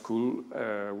technical high school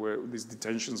where these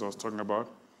detentions I was talking about,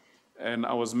 and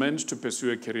I was meant to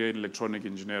pursue a career in electronic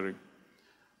engineering.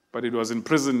 But it was in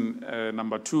prison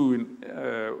number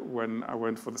 2 when I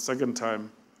went for the second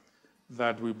time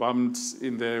that we bumped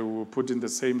in there. We were put in the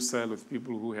same cell with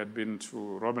people who had been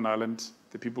to Robben Island,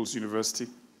 the People's University.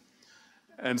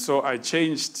 And so I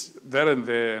changed there and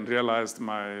there and realized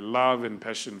my love and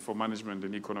passion for management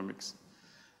and economics.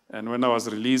 And when I was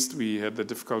released, we had the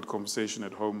difficult conversation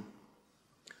at home.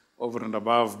 Over and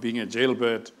above being a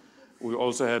jailbird, we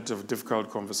also had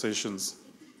difficult conversations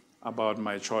about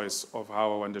my choice of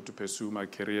how I wanted to pursue my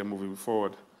career moving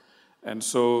forward. And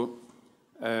so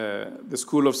the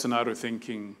School of Scenario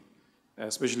Thinking,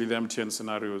 especially the MTN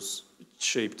scenarios,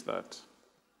 shaped that.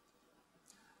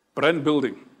 Brand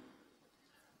building.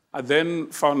 I then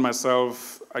found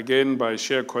myself, again by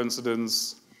sheer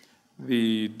coincidence,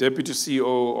 the deputy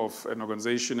CEO of an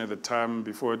organization at the time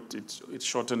before it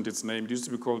shortened its name. It used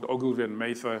to be called Ogilvy and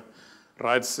Mather,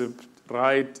 Ride,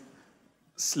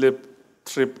 Slip,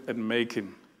 Trip, and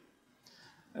Making.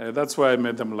 That's why I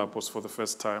met the Mlapos for the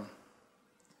first time.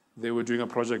 They were doing a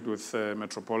project with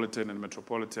Metropolitan, and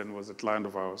Metropolitan was a client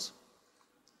of ours.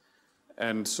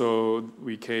 And so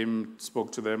we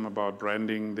spoke to them about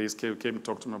branding. They came to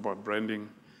talk to me about branding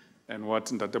and what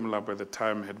Ntate Mlapa at the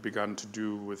time had begun to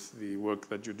do with the work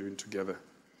that you're doing together.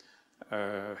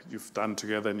 You've done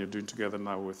together and you're doing together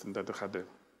now with Ntate Khade.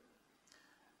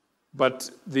 But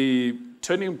the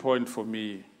turning point for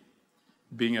me,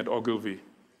 being at Ogilvy,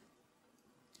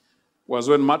 was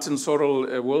when Martin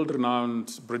Sorrell, a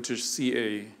world-renowned British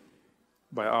CA,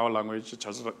 by our language, a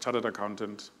chartered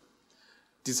accountant,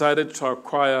 decided to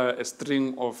acquire a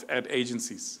string of ad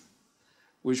agencies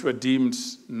which were deemed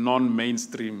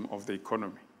non-mainstream of the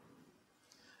economy.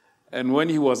 And when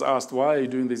he was asked, why are you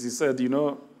doing this? He said,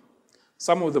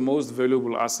 some of the most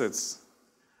valuable assets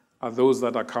are those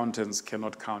that accountants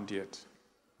cannot count yet.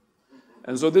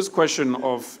 And so this question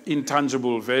of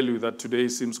intangible value that today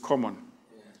seems common,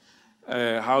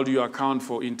 how do you account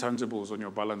for intangibles on your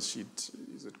balance sheet?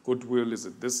 Is it goodwill? Is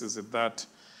it this? Is it that?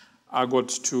 I got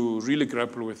to really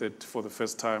grapple with it for the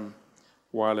first time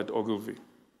while at Ogilvy.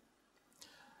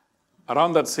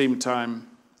 Around that same time,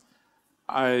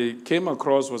 I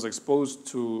was exposed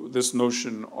to this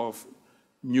notion of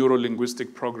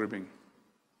neuro-linguistic programming.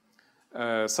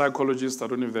 Psychologists, I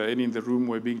don't know if there are any in the room,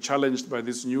 were being challenged by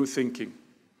this new thinking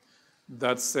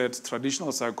that said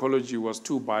traditional psychology was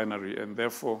too binary, and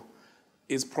therefore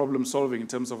its problem solving in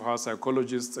terms of how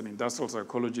psychologists and industrial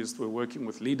psychologists were working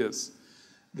with leaders.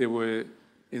 They were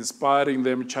inspiring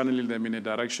them, channeling them in a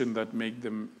direction that made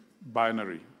them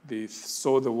binary. They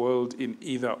saw the world in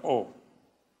either or.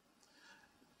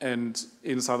 And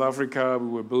in South Africa, we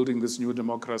were building this new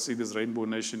democracy, this rainbow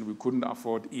nation. We couldn't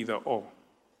afford either or.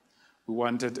 We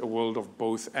wanted a world of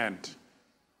both and.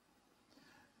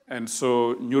 And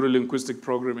so neuro-linguistic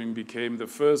programming became the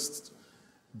first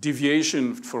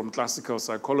deviation from classical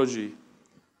psychology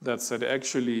that said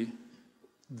actually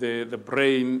the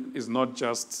brain is not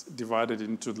just divided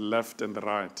into the left and the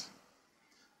right.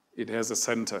 It has a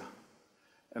center.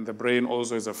 And the brain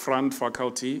also has a front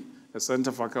faculty, a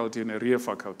center faculty, and a rear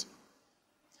faculty.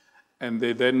 And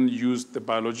they then used the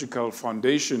biological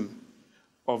foundation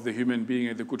of the human being,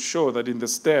 and they could show that in the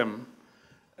stem,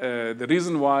 the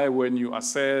reason why when you are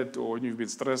sad or when you've been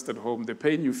stressed at home, the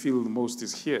pain you feel the most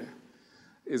is here,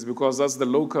 is because that's the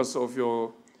locus of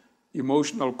your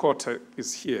emotional cortex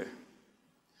is here.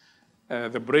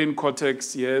 The brain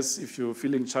cortex, yes, if you're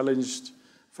feeling challenged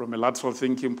from a lateral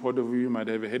thinking point of view, you might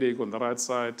have a headache on the right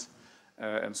side,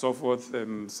 and so forth,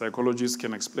 and psychologists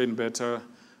can explain better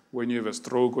when you have a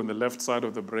stroke on the left side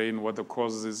of the brain, what the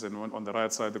cause is, and on the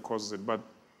right side, the cause is it. But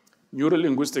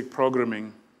neuro-linguistic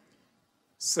programming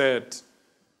said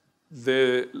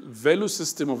the value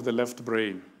system of the left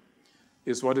brain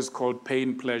is what is called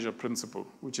pain-pleasure principle,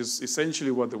 which is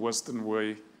essentially what the Western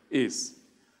way is.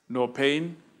 No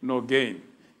pain, no gain.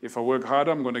 If I work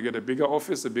harder, I'm going to get a bigger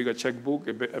office, a bigger checkbook,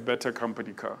 a better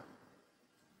company car.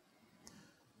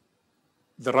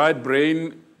 The right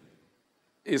brain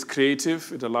is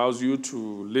creative. It allows you to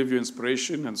live your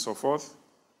inspiration and so forth.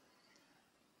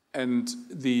 And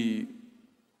the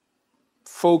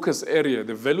focus area,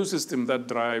 the value system that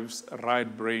drives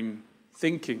right brain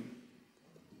thinking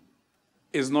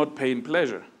is not pain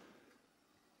pleasure,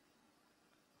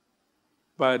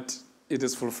 but it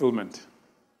is fulfillment.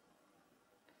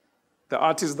 The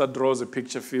artist that draws a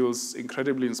picture feels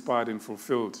incredibly inspired and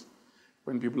fulfilled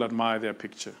when people admire their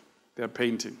picture, their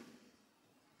painting.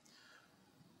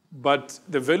 But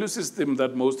the value system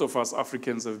that most of us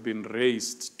Africans have been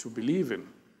raised to believe in,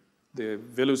 the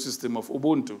value system of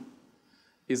Ubuntu,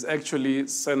 is actually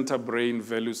center brain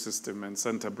value system and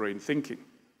center brain thinking.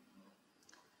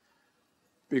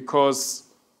 Because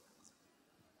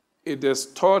we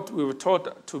were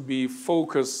taught to be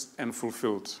focused and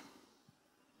fulfilled.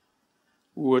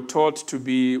 we were taught to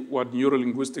be what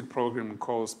neuro-linguistic programming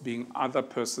calls being other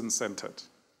person-centered.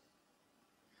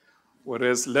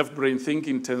 Whereas left brain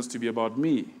thinking tends to be about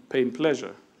me, pain,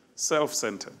 pleasure,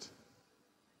 self-centered.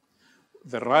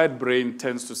 The right brain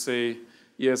tends to say,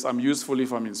 yes, I'm useful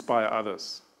if I'm inspire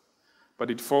others.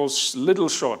 But it falls little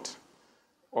short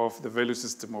of the value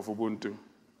system of Ubuntu.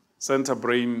 Center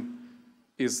brain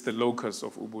is the locus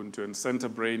of Ubuntu, and center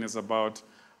brain is about,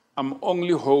 I'm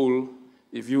only whole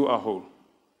if you are whole.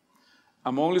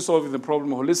 I'm only solving the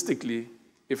problem holistically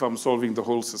if I'm solving the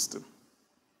whole system.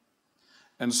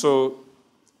 And so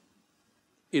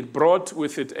it brought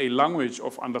with it a language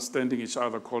of understanding each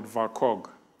other called VAKOG,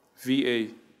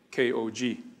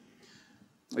 V-A-K-O-G.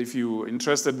 If you're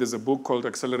interested, there's a book called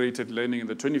Accelerated Learning in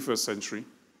the 21st Century.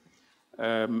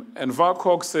 And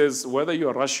VAKOG says whether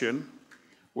you're Russian,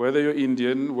 whether you're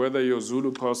Indian, whether you're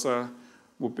Zulu, Xhosa,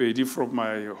 Mupedi from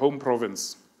my home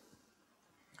province,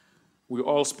 we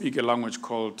all speak a language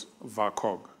called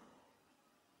VAKOG.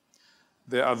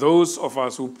 There are those of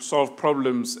us who solve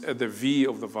problems at the V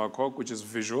of the VAKOG, which is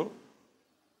visual.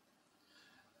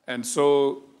 And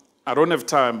so I don't have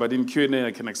time, but in Q&A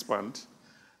I can expand.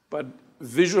 But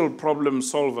visual problem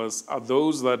solvers are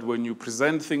those that when you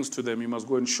present things to them, you must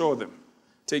go and show them.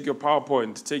 Take your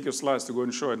PowerPoint, take your slides to go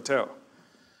and show and tell.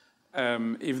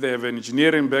 If they have an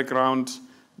engineering background,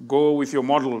 go with your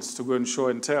models to go and show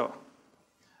and tell.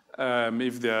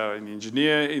 If they are an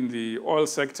engineer in the oil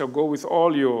sector, go with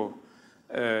all your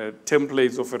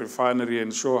templates of a refinery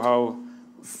and show how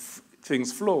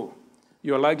things flow.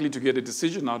 You are likely to get a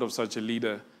decision out of such a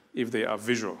leader if they are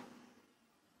visual.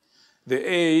 The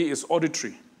A is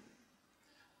auditory.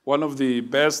 One of the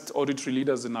best auditory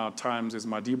leaders in our times is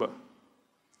Madiba.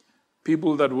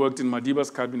 People that worked in Madiba's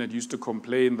cabinet used to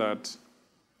complain that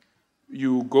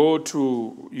you go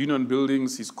to union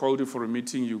buildings, he's called you for a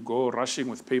meeting, you go rushing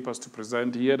with papers to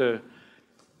present. He had a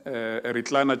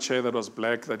recliner chair that was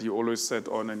black that he always sat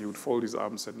on, and he would fold his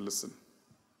arms and listen.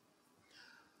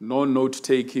 No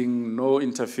note-taking, no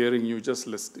interfering, you just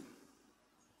listening.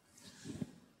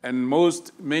 And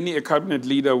many a cabinet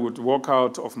leader would walk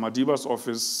out of Madiba's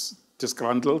office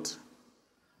disgruntled.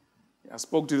 I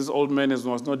spoke to this old man who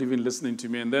was not even listening to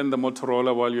me, and then the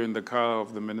Motorola, while you're in the car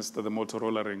of the minister, the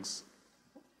Motorola rings.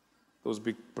 Those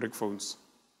big brick phones.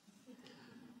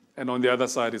 And on the other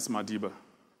side, it's Madiba.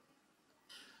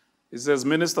 He says,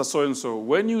 Minister so-and-so,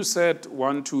 when you said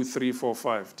 1, 2, 3, 4,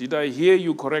 5, did I hear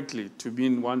you correctly to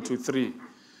mean 1, 2, 3?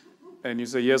 And you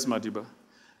say, yes, Madiba.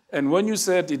 And when you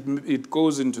said it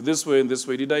goes into this way and this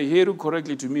way, did I hear you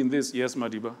correctly to mean this? Yes,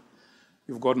 Madiba.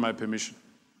 You've got my permission.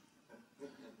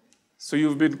 So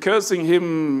you've been cursing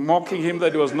him, mocking him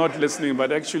that he was not listening,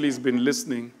 but actually he's been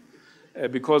listening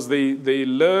because they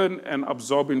learn and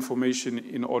absorb information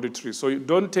in auditory. So you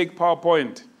don't take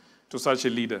PowerPoint to such a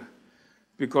leader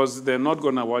because they're not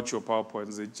going to watch your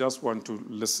PowerPoints. They just want to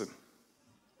listen.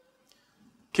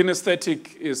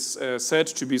 Kinesthetic is said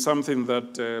to be something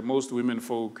that most women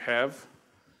folk have,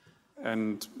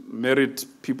 and married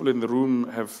people in the room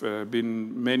have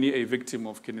been many a victim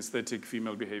of kinesthetic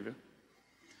female behavior.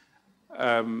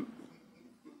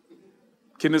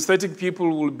 Kinesthetic people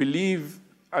will believe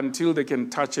until they can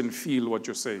touch and feel what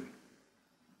you're saying.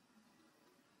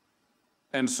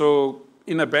 And so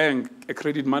in a bank, a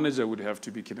credit manager would have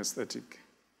to be kinesthetic,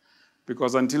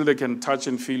 because until they can touch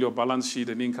and feel your balance sheet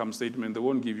and income statement, they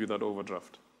won't give you that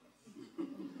overdraft.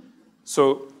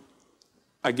 So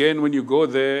again, when you go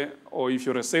there, or if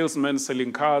you're a salesman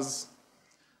selling cars,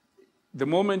 the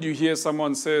moment you hear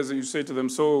someone says, you say to them,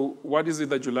 so what is it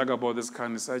that you like about this car?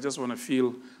 And they say, I just want to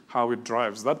feel how it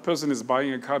drives. That person is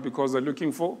buying a car because they're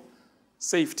looking for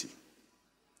safety.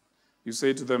 You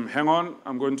say to them, hang on,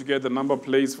 I'm going to get the number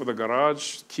plates for the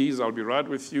garage, keys, I'll be right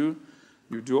with you.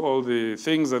 You do all the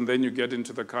things, and then you get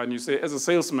into the car, and you say, as a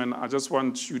salesman, I just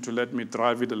want you to let me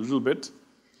drive it a little bit,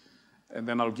 and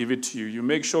then I'll give it to you. You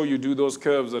make sure you do those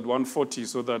curves at 140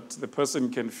 so that the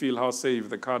person can feel how safe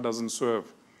the car doesn't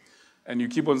swerve. And you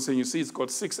keep on saying, you see, it's got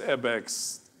 6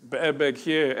 airbags, airbag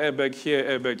here, airbag here,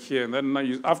 airbag here. And then now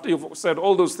after you've said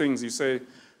all those things, you say,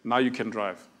 now you can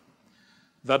drive.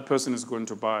 That person is going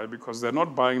to buy, because they're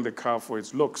not buying the car for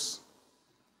its looks.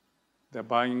 They're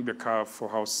buying the car for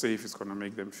how safe it's going to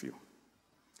make them feel.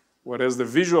 Whereas the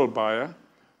visual buyer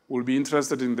will be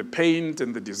interested in the paint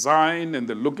and the design and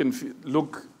the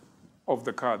look of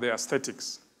the car, the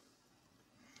aesthetics.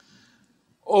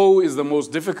 O is the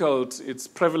most difficult. It's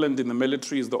prevalent in the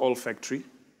military, is the olfactory.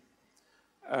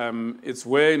 It's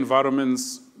where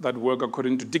environments that work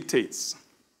according to dictates.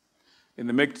 In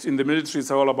the military,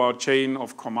 it's all about chain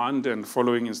of command and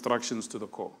following instructions to the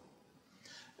core.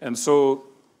 And so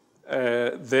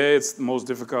There it's the most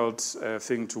difficult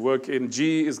thing to work in.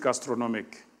 G is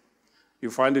gastronomic. You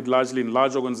find it largely in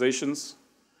large organizations.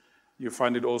 You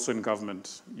find it also in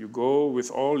government. You go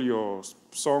with all your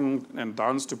song and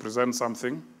dance to present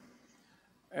something,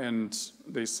 and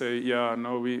they say, yeah,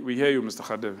 no, we hear you, Mr.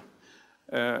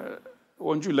 Khadebe.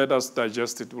 Won't you let us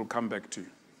digest it? We'll come back to you.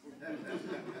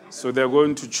 So they're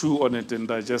going to chew on it and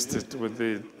digest it with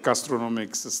the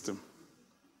gastronomic system.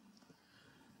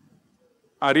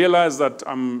 I realize that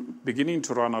I'm beginning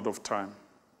to run out of time.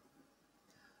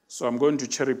 So I'm going to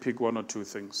cherry pick one or two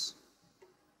things.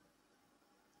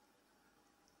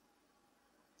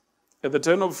 At the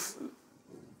turn of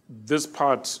this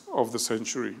part of the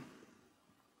century,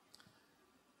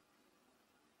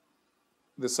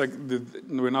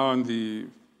 we're now in the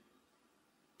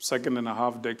second and a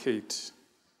half decade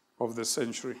of the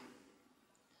century.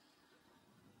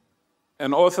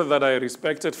 An author that I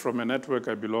respected from a network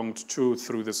I belonged to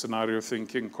through the scenario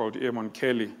thinking called Mpho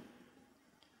Makwana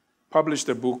published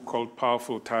a book called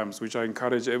Powerful Times, which I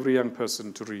encourage every young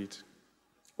person to read,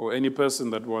 or any person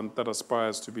that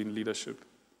aspires to be in leadership.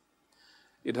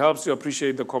 It helps you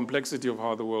appreciate the complexity of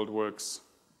how the world works.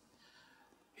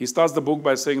 He starts the book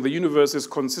by saying the universe is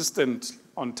consistent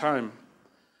on time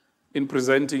in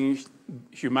presenting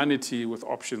humanity with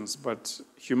options, but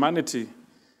humanity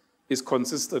is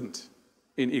consistent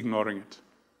in ignoring it.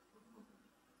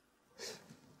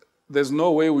 There's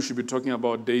no way we should be talking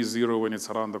about day zero when it's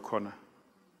around the corner.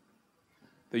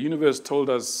 The universe told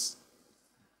us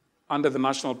under the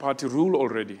National Party rule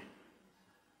already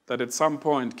that at some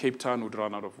point Cape Town would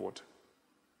run out of water.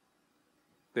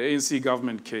 The ANC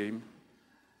government came.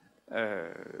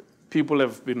 People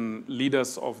have been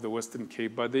leaders of the Western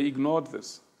Cape, but they ignored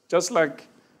this. Just like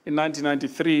in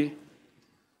 1993,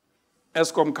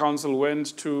 Eskom Council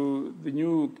went to the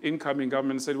new incoming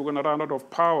government and said, we're going to run out of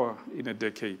power in a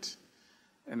decade.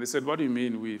 And they said, what do you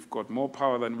mean? We've got more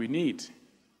power than we need.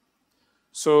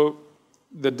 So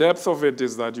the depth of it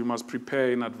is that you must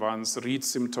prepare in advance, read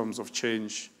symptoms of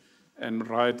change, and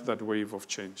ride that wave of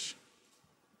change.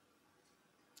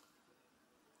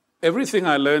 Everything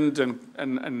I learned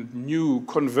and knew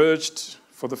converged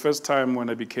for the first time when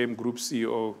I became Group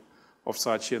CEO of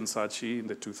Saatchi & Saatchi in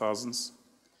the 2000s,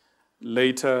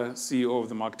 later CEO of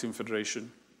the Marketing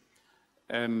Federation.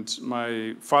 And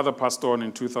my father passed on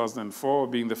in 2004.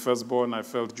 Being the firstborn, I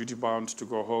felt duty-bound to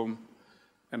go home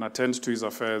and attend to his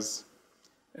affairs,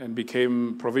 and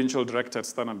became provincial director at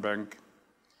Standard Bank.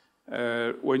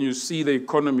 When you see the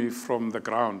economy from the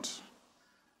ground,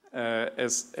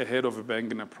 as a head of a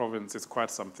bank in a province, it's quite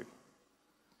something.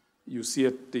 You see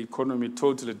the economy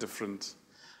totally different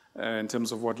in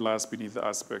terms of what lies beneath the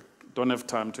aspect. Don't have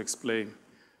time to explain,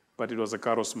 but it was a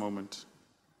Kairos moment.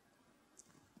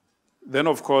 Then,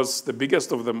 of course, the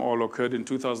biggest of them all occurred in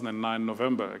 2009,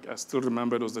 November. I still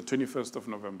remember it was the 21st of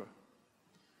November,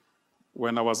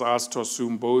 when I was asked to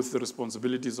assume both the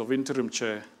responsibilities of interim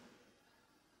chair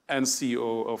and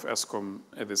CEO of Eskom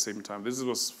at the same time. This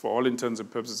was, for all intents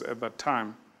and purposes at that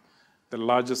time, the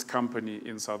largest company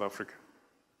in South Africa.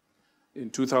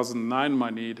 In 2009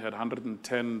 money, it had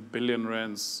 110 billion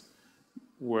rands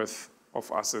worth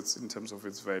of assets in terms of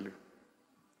its value.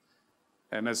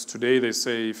 And as today they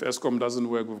say, if Eskom doesn't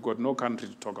work, we've got no country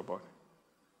to talk about.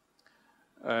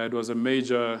 It was a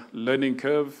major learning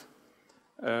curve,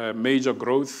 major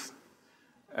growth,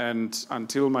 and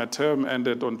until my term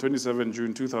ended on 27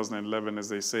 June 2011, as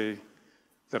they say,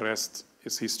 the rest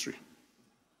is history.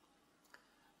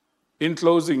 In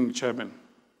closing, Chairman,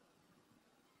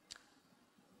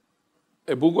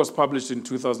 a book was published in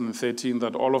 2013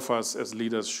 that all of us as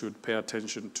leaders should pay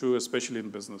attention to, especially in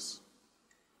business.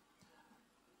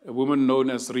 A woman known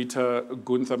as Rita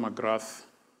Gunther McGrath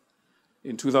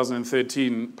in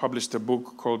 2013 published a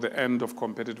book called The End of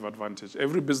Competitive Advantage.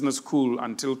 Every business school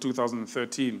until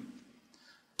 2013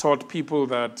 taught people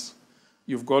that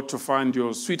you've got to find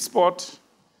your sweet spot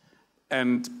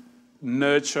and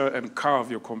nurture and carve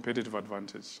your competitive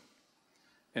advantage.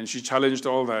 And she challenged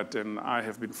all that, and I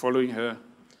have been following her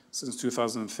since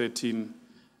 2013,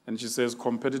 and she says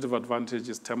competitive advantage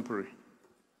is temporary.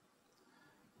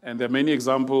 And there are many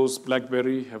examples.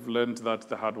 BlackBerry have learned that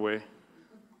the hard way.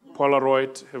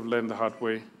 Polaroid have learned the hard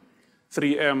way.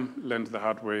 3M learned the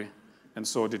hard way, and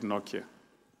so did Nokia.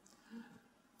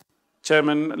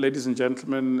 Chairman, ladies and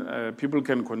gentlemen, people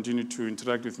can continue to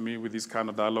interact with me with these kind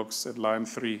of dialogues at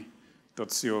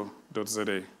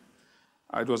line3.co.za.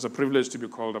 It was a privilege to be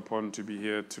called upon to be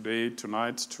here today,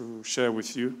 tonight, to share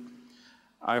with you.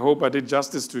 I hope I did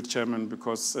justice to it, Chairman,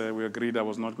 because we agreed I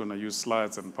was not going to use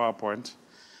slides and PowerPoint.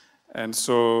 And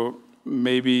so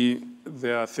maybe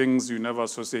there are things you never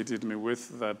associated me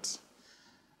with that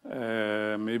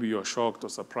maybe you're shocked or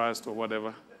surprised or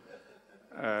whatever.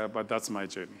 But that's my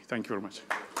journey. Thank you very much.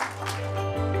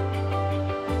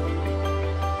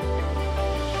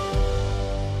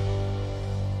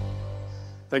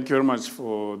 Thank you very much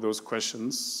for those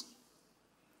questions.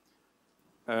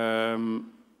 The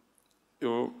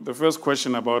first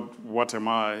question about what am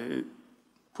I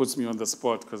puts me on the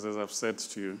spot because, as I've said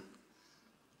to you,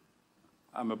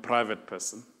 I'm a private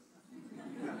person.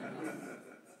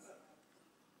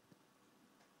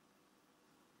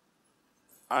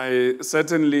 I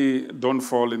certainly don't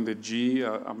fall in the G.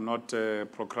 I'm not a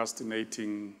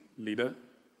procrastinating leader.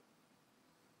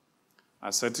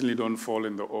 I certainly don't fall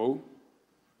in the O.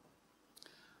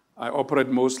 I operate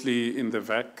mostly in the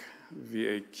VAC,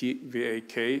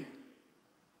 VAK,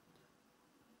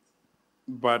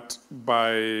 but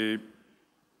by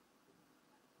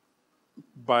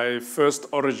first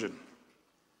origin,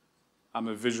 I'm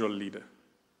a visual leader.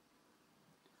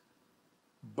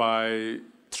 By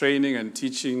training and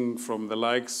teaching from the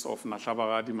likes of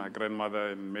Nahlabagadi, my grandmother,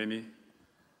 and many,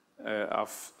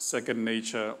 of second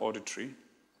nature auditory,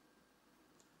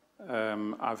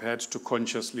 I've had to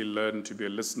consciously learn to be a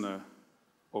listener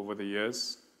over the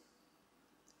years.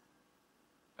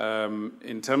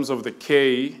 In terms of the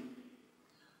K,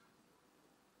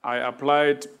 I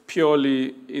applied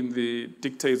purely in the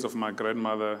dictates of my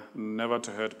grandmother, never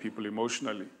to hurt people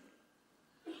emotionally.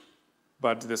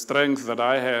 But the strength that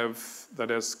I have that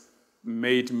has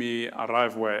made me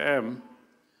arrive where I am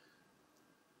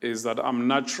is that I'm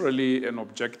naturally an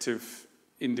objective,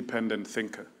 independent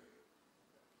thinker.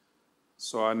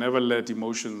 So I never let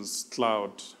emotions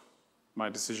cloud my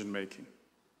decision-making.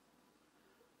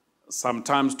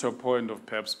 Sometimes to a point of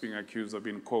perhaps being accused of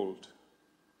being cold.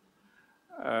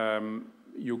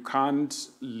 You can't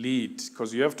lead,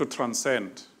 because you have to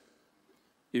transcend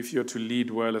if you're to lead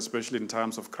well, especially in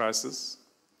times of crisis,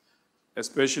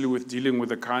 especially with dealing with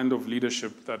the kind of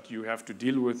leadership that you have to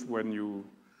deal with when you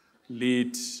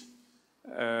lead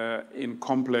in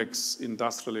complex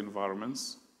industrial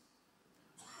environments.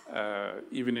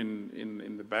 Even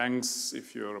in the banks,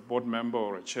 if you're a board member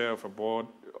or a chair of a board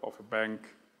of a bank,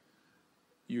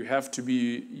 you have to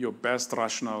be your best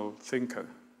rational thinker.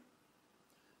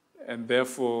 And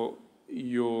therefore,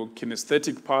 your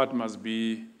kinesthetic part must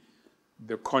be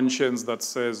the conscience that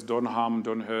says, don't harm,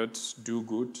 don't hurt, do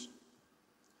good.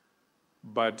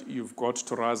 But you've got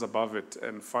to rise above it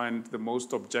and find the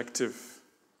most objective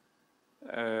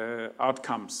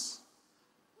outcomes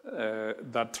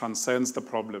that transcends the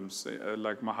problems.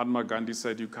 Like Mahatma Gandhi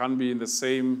said, you can't be in the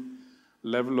same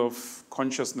level of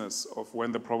consciousness of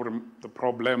when the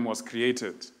problem was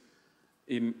created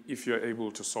if you're able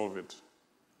to solve it.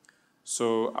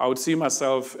 So I would see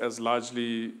myself as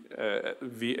largely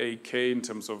VAK in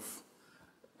terms of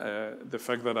the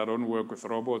fact that I don't work with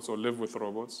robots or live with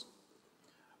robots,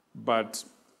 but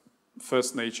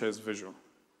first nature is visual.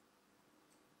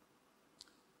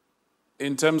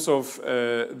 In terms of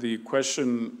the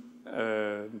question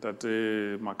that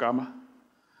Makama,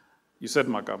 you said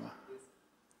Makama,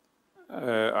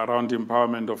 around the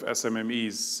empowerment of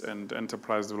SMMEs and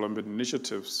enterprise development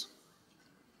initiatives.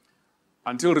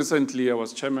 Until recently, I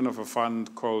was chairman of a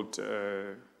fund called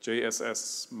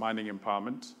JSS Mining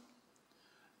Empowerment.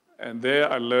 And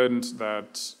there I learned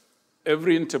that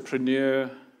every entrepreneur,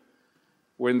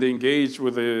 when they engage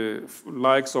with the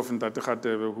likes of Ntate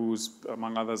Khatebe, who's,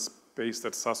 among others, based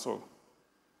at SASO,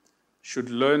 should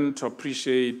learn to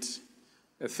appreciate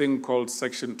a thing called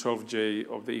Section 12J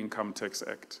of the Income Tax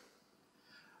Act.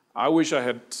 I wish I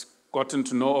had gotten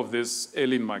to know of this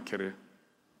early in my career.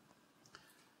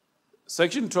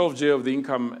 Section 12J of the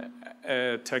Income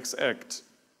Tax Act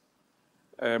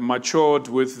matured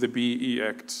with the BEE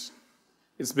Act.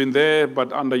 It's been there but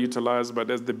underutilized,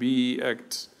 but as the BEE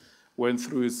Act went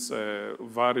through its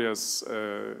various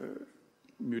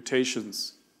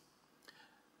mutations,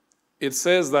 it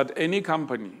says that any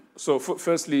company, so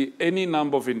firstly, any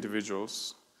number of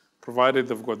individuals, provided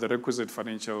they've got the requisite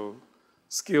financial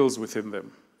skills within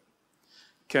them,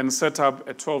 can set up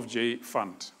a 12J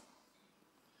fund.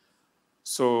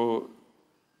 So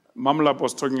Mamlap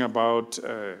was talking about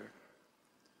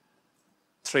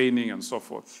training and so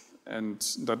forth, and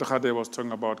Ntate was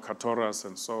talking about Katoras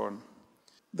and so on.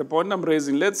 The point I'm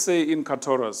raising, let's say in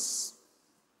Katoras,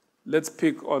 let's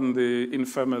pick on the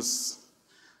infamous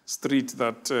street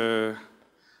that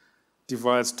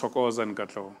divides Thokoza and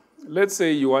Katlehong. Let's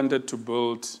say you wanted to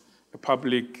build a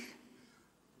public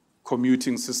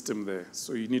commuting system there.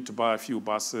 So you need to buy a few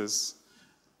buses,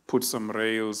 put some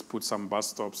rails, put some bus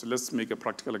stops. Let's make a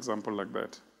practical example like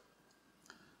that.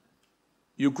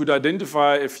 you could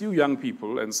identify a few young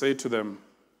people and say to them,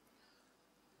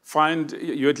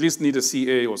 you at least need a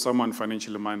CA or someone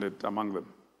financially minded among them.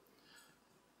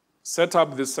 Set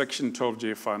up this Section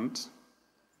 12J fund,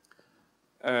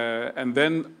 and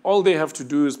then all they have to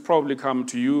do is probably come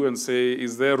to you and say,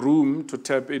 is there room to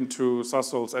tap into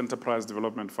Sasol's Enterprise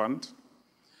Development Fund?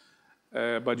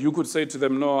 But you could say to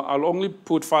them, no, I'll only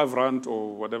put 5 rand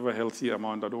or whatever healthy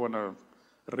amount. I don't want to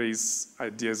raise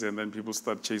ideas and then people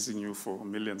start chasing you for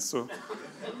millions. So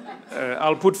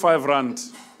I'll put 5 rand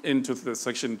into the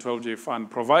Section 12J fund,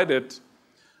 provided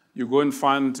you go and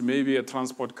find maybe a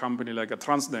transport company like a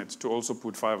Transnet to also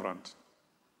put 5 rand.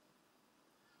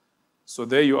 So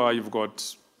there you are, you've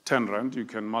got 10 rand. You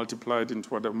can multiply it into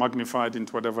whatever, magnify it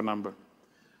into whatever number.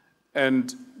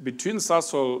 And between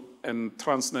Sasol and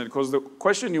Transnet, because the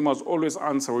question you must always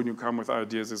answer when you come with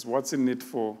ideas is what's in it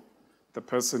for the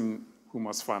person who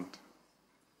must fund?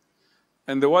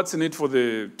 And the what's in it for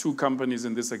the 2 companies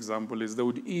in this example is they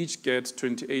would each get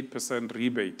 28%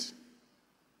 rebate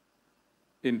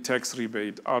in tax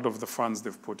rebate out of the funds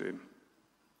they've put in.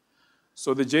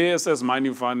 So the JSS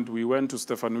mining fund, we went to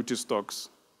Stefanuti Stocks.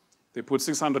 They put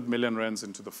 600 million rands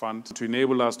into the fund to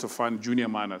enable us to fund junior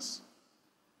miners.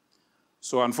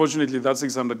 So unfortunately, that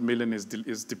 600 million is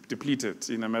depleted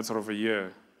in a matter of a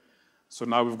year. So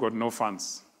now we've got no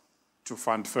funds to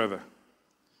fund further.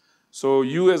 So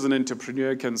you as an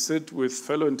entrepreneur can sit with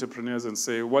fellow entrepreneurs and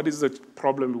say, what is the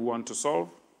problem we want to solve?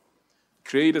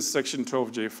 Create a Section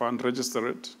 12J fund, register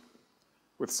it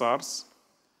with SARS,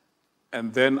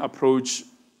 and then approach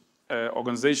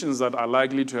organizations that are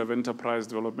likely to have enterprise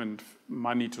development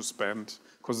money to spend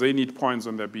because they need points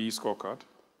on their BE scorecard.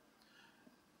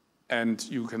 And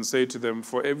you can say to them,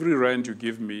 for every rand you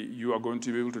give me, you are going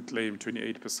to be able to claim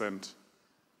 28%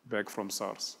 back from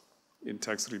SARS in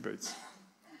tax rebates.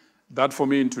 That for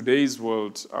me in today's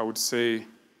world, I would say,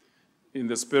 in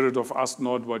the spirit of ask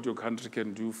not what your country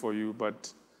can do for you,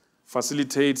 but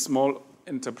facilitate small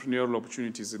entrepreneurial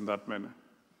opportunities in that manner.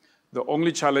 The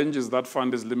only challenge is that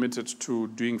fund is limited to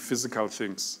doing physical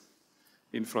things,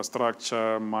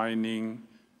 infrastructure, mining,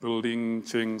 building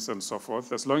things, and so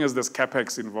forth. As long as there's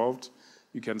CapEx involved,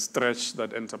 you can stretch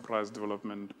that enterprise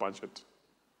development budget.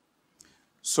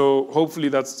 So hopefully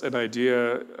that's an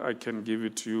idea. I can give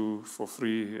it to you for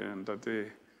free, and that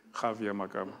they Javier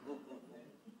Makama.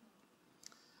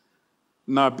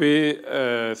 Nape,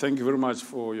 thank you very much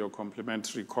for your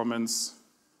complimentary comments.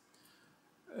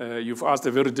 You've asked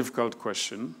a very difficult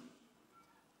question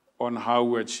on how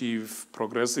we achieve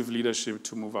progressive leadership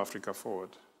to move Africa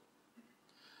forward.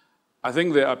 I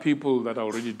think there are people that are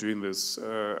already doing this.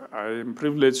 I am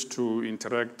privileged to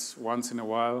interact once in a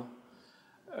while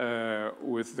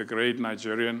with the great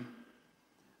Nigerian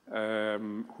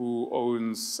who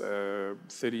owns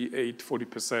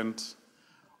 40%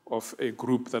 of a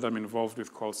group that I'm involved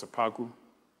with called Sepaku.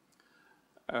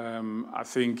 I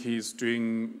think he's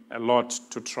doing a lot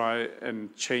to try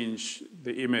and change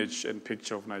the image and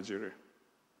picture of Nigeria.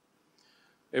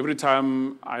 Every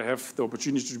time I have the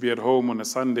opportunity to be at home on a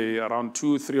Sunday around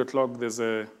 2, 3 o'clock, there's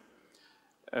a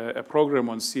program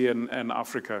on CNN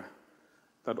Africa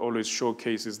that always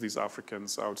showcases these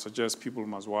Africans. I would suggest people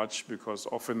must watch because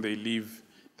often they leave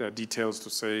their details to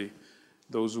say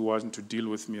those who want to deal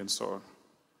with me and so on.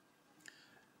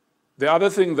 The other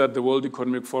thing that the World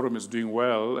Economic Forum is doing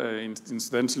well,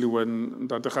 incidentally, when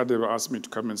Dr. Khadebe asked me to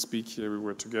come and speak here, we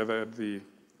were together at the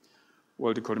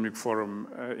World Economic Forum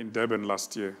in Durban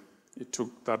last year. It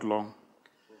took that long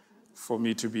for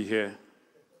me to be here.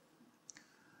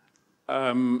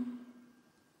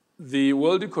 The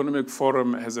World Economic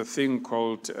Forum has a thing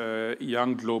called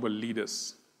Young Global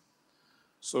Leaders.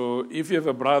 So if you have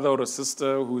a brother or a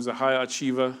sister who's a high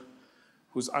achiever,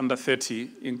 who's under 30,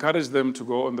 encourage them to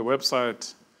go on the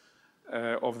website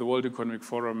of the World Economic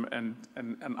Forum and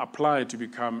apply to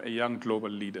become a young global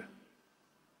leader.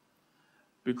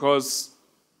 Because,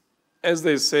 as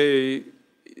they say,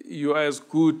 you are as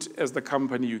good as the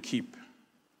company you keep.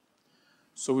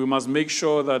 So we must make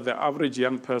sure that the average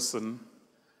young person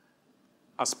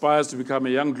aspires to become a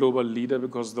young global leader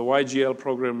because the YGL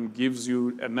program gives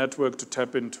you a network to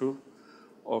tap into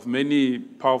of many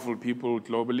powerful people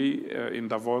globally in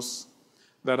Davos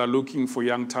that are looking for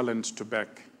young talent to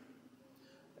back.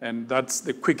 And that's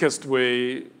the quickest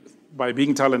way, by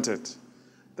being talented,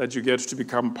 that you get to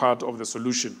become part of the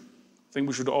solution. I think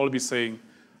we should all be saying,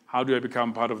 how do I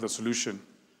become part of the solution,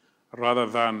 rather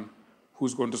than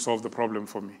who's going to solve the problem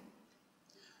for me?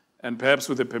 And perhaps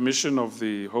with the permission of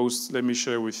the host, let me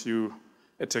share with you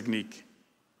a technique.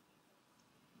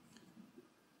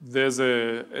 There's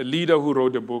a leader who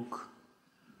wrote a book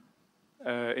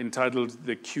entitled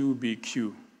The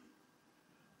QBQ.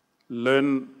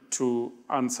 Learn to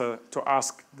ask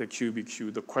the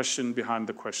QBQ, the question behind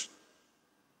the question.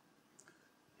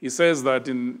 He says that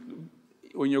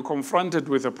when you're confronted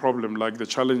with a problem like the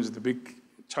challenge, the big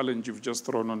challenge you've just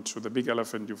thrown onto, the big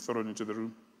elephant you've thrown into the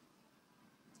room,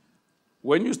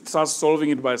 when you start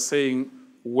solving it by saying,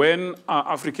 when are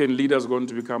African leaders going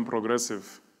to become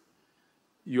progressive?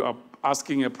 You are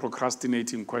asking a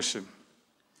procrastinating question.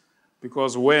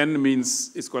 Because when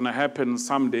means it's going to happen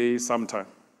someday, sometime.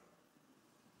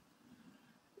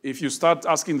 If you start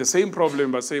asking the same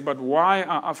problem but say, but why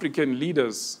are African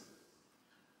leaders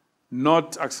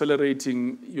not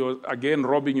accelerating, you're again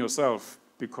robbing yourself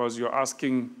because you're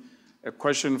asking a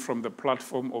question from the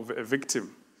platform of a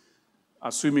victim,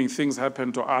 assuming things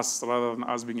happen to us rather than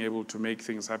us being able to make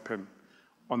things happen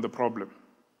on the problem.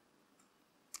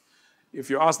 If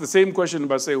you ask the same question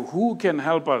but say, who can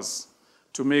help us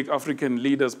to make African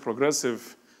leaders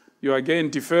progressive, you're again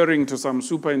deferring to some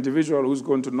super individual who's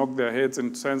going to knock their heads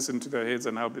and sense into their heads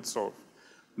and help it solve.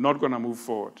 Not going to move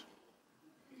forward.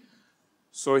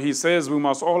 So he says we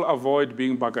must all avoid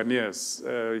being buccaneers.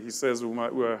 He says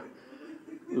we're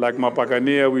like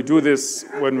Mapaganier, we do this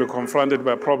when we're confronted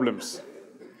by problems.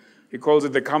 He calls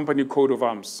it the company code of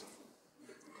arms.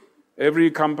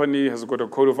 Every company has got a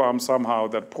code of arms somehow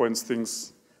that points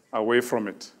things away from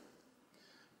it.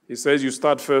 He says you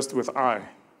start first with I.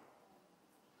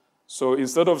 So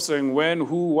instead of saying when,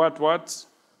 who, what,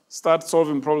 start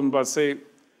solving problems by say,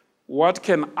 what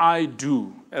can I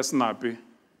do as Napi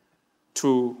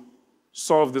to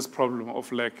solve this problem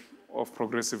of lack of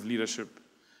progressive leadership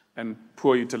and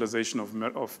poor utilization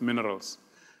of minerals?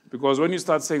 Because when you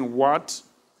start saying what,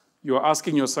 you're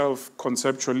asking yourself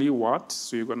conceptually what,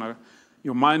 so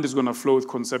your mind is gonna flow with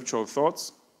conceptual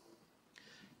thoughts.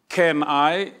 Can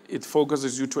I, it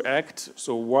focuses you to act,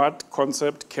 so what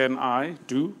concept can I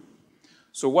do?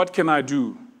 So what can I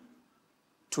do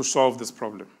to solve this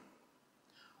problem?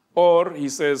 Or he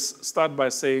says, start by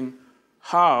saying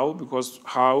how, because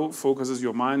how focuses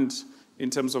your mind in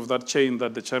terms of that chain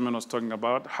that the chairman was talking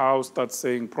about. How starts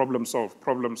saying problem solve,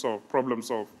 problem solve, problem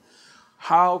solve.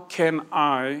 How can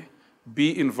I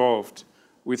be involved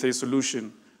with a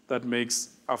solution that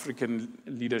makes African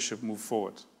leadership move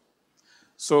forward?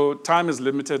 So time is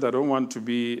limited. I don't want to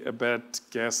be a bad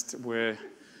guest where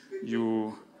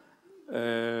you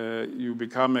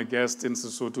become a guest in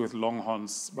Sesotho with long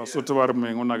horns.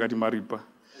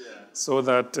 So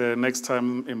that next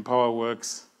time Empower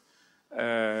works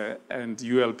and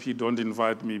ULP don't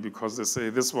invite me because they say,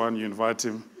 this one, you invite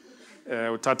him.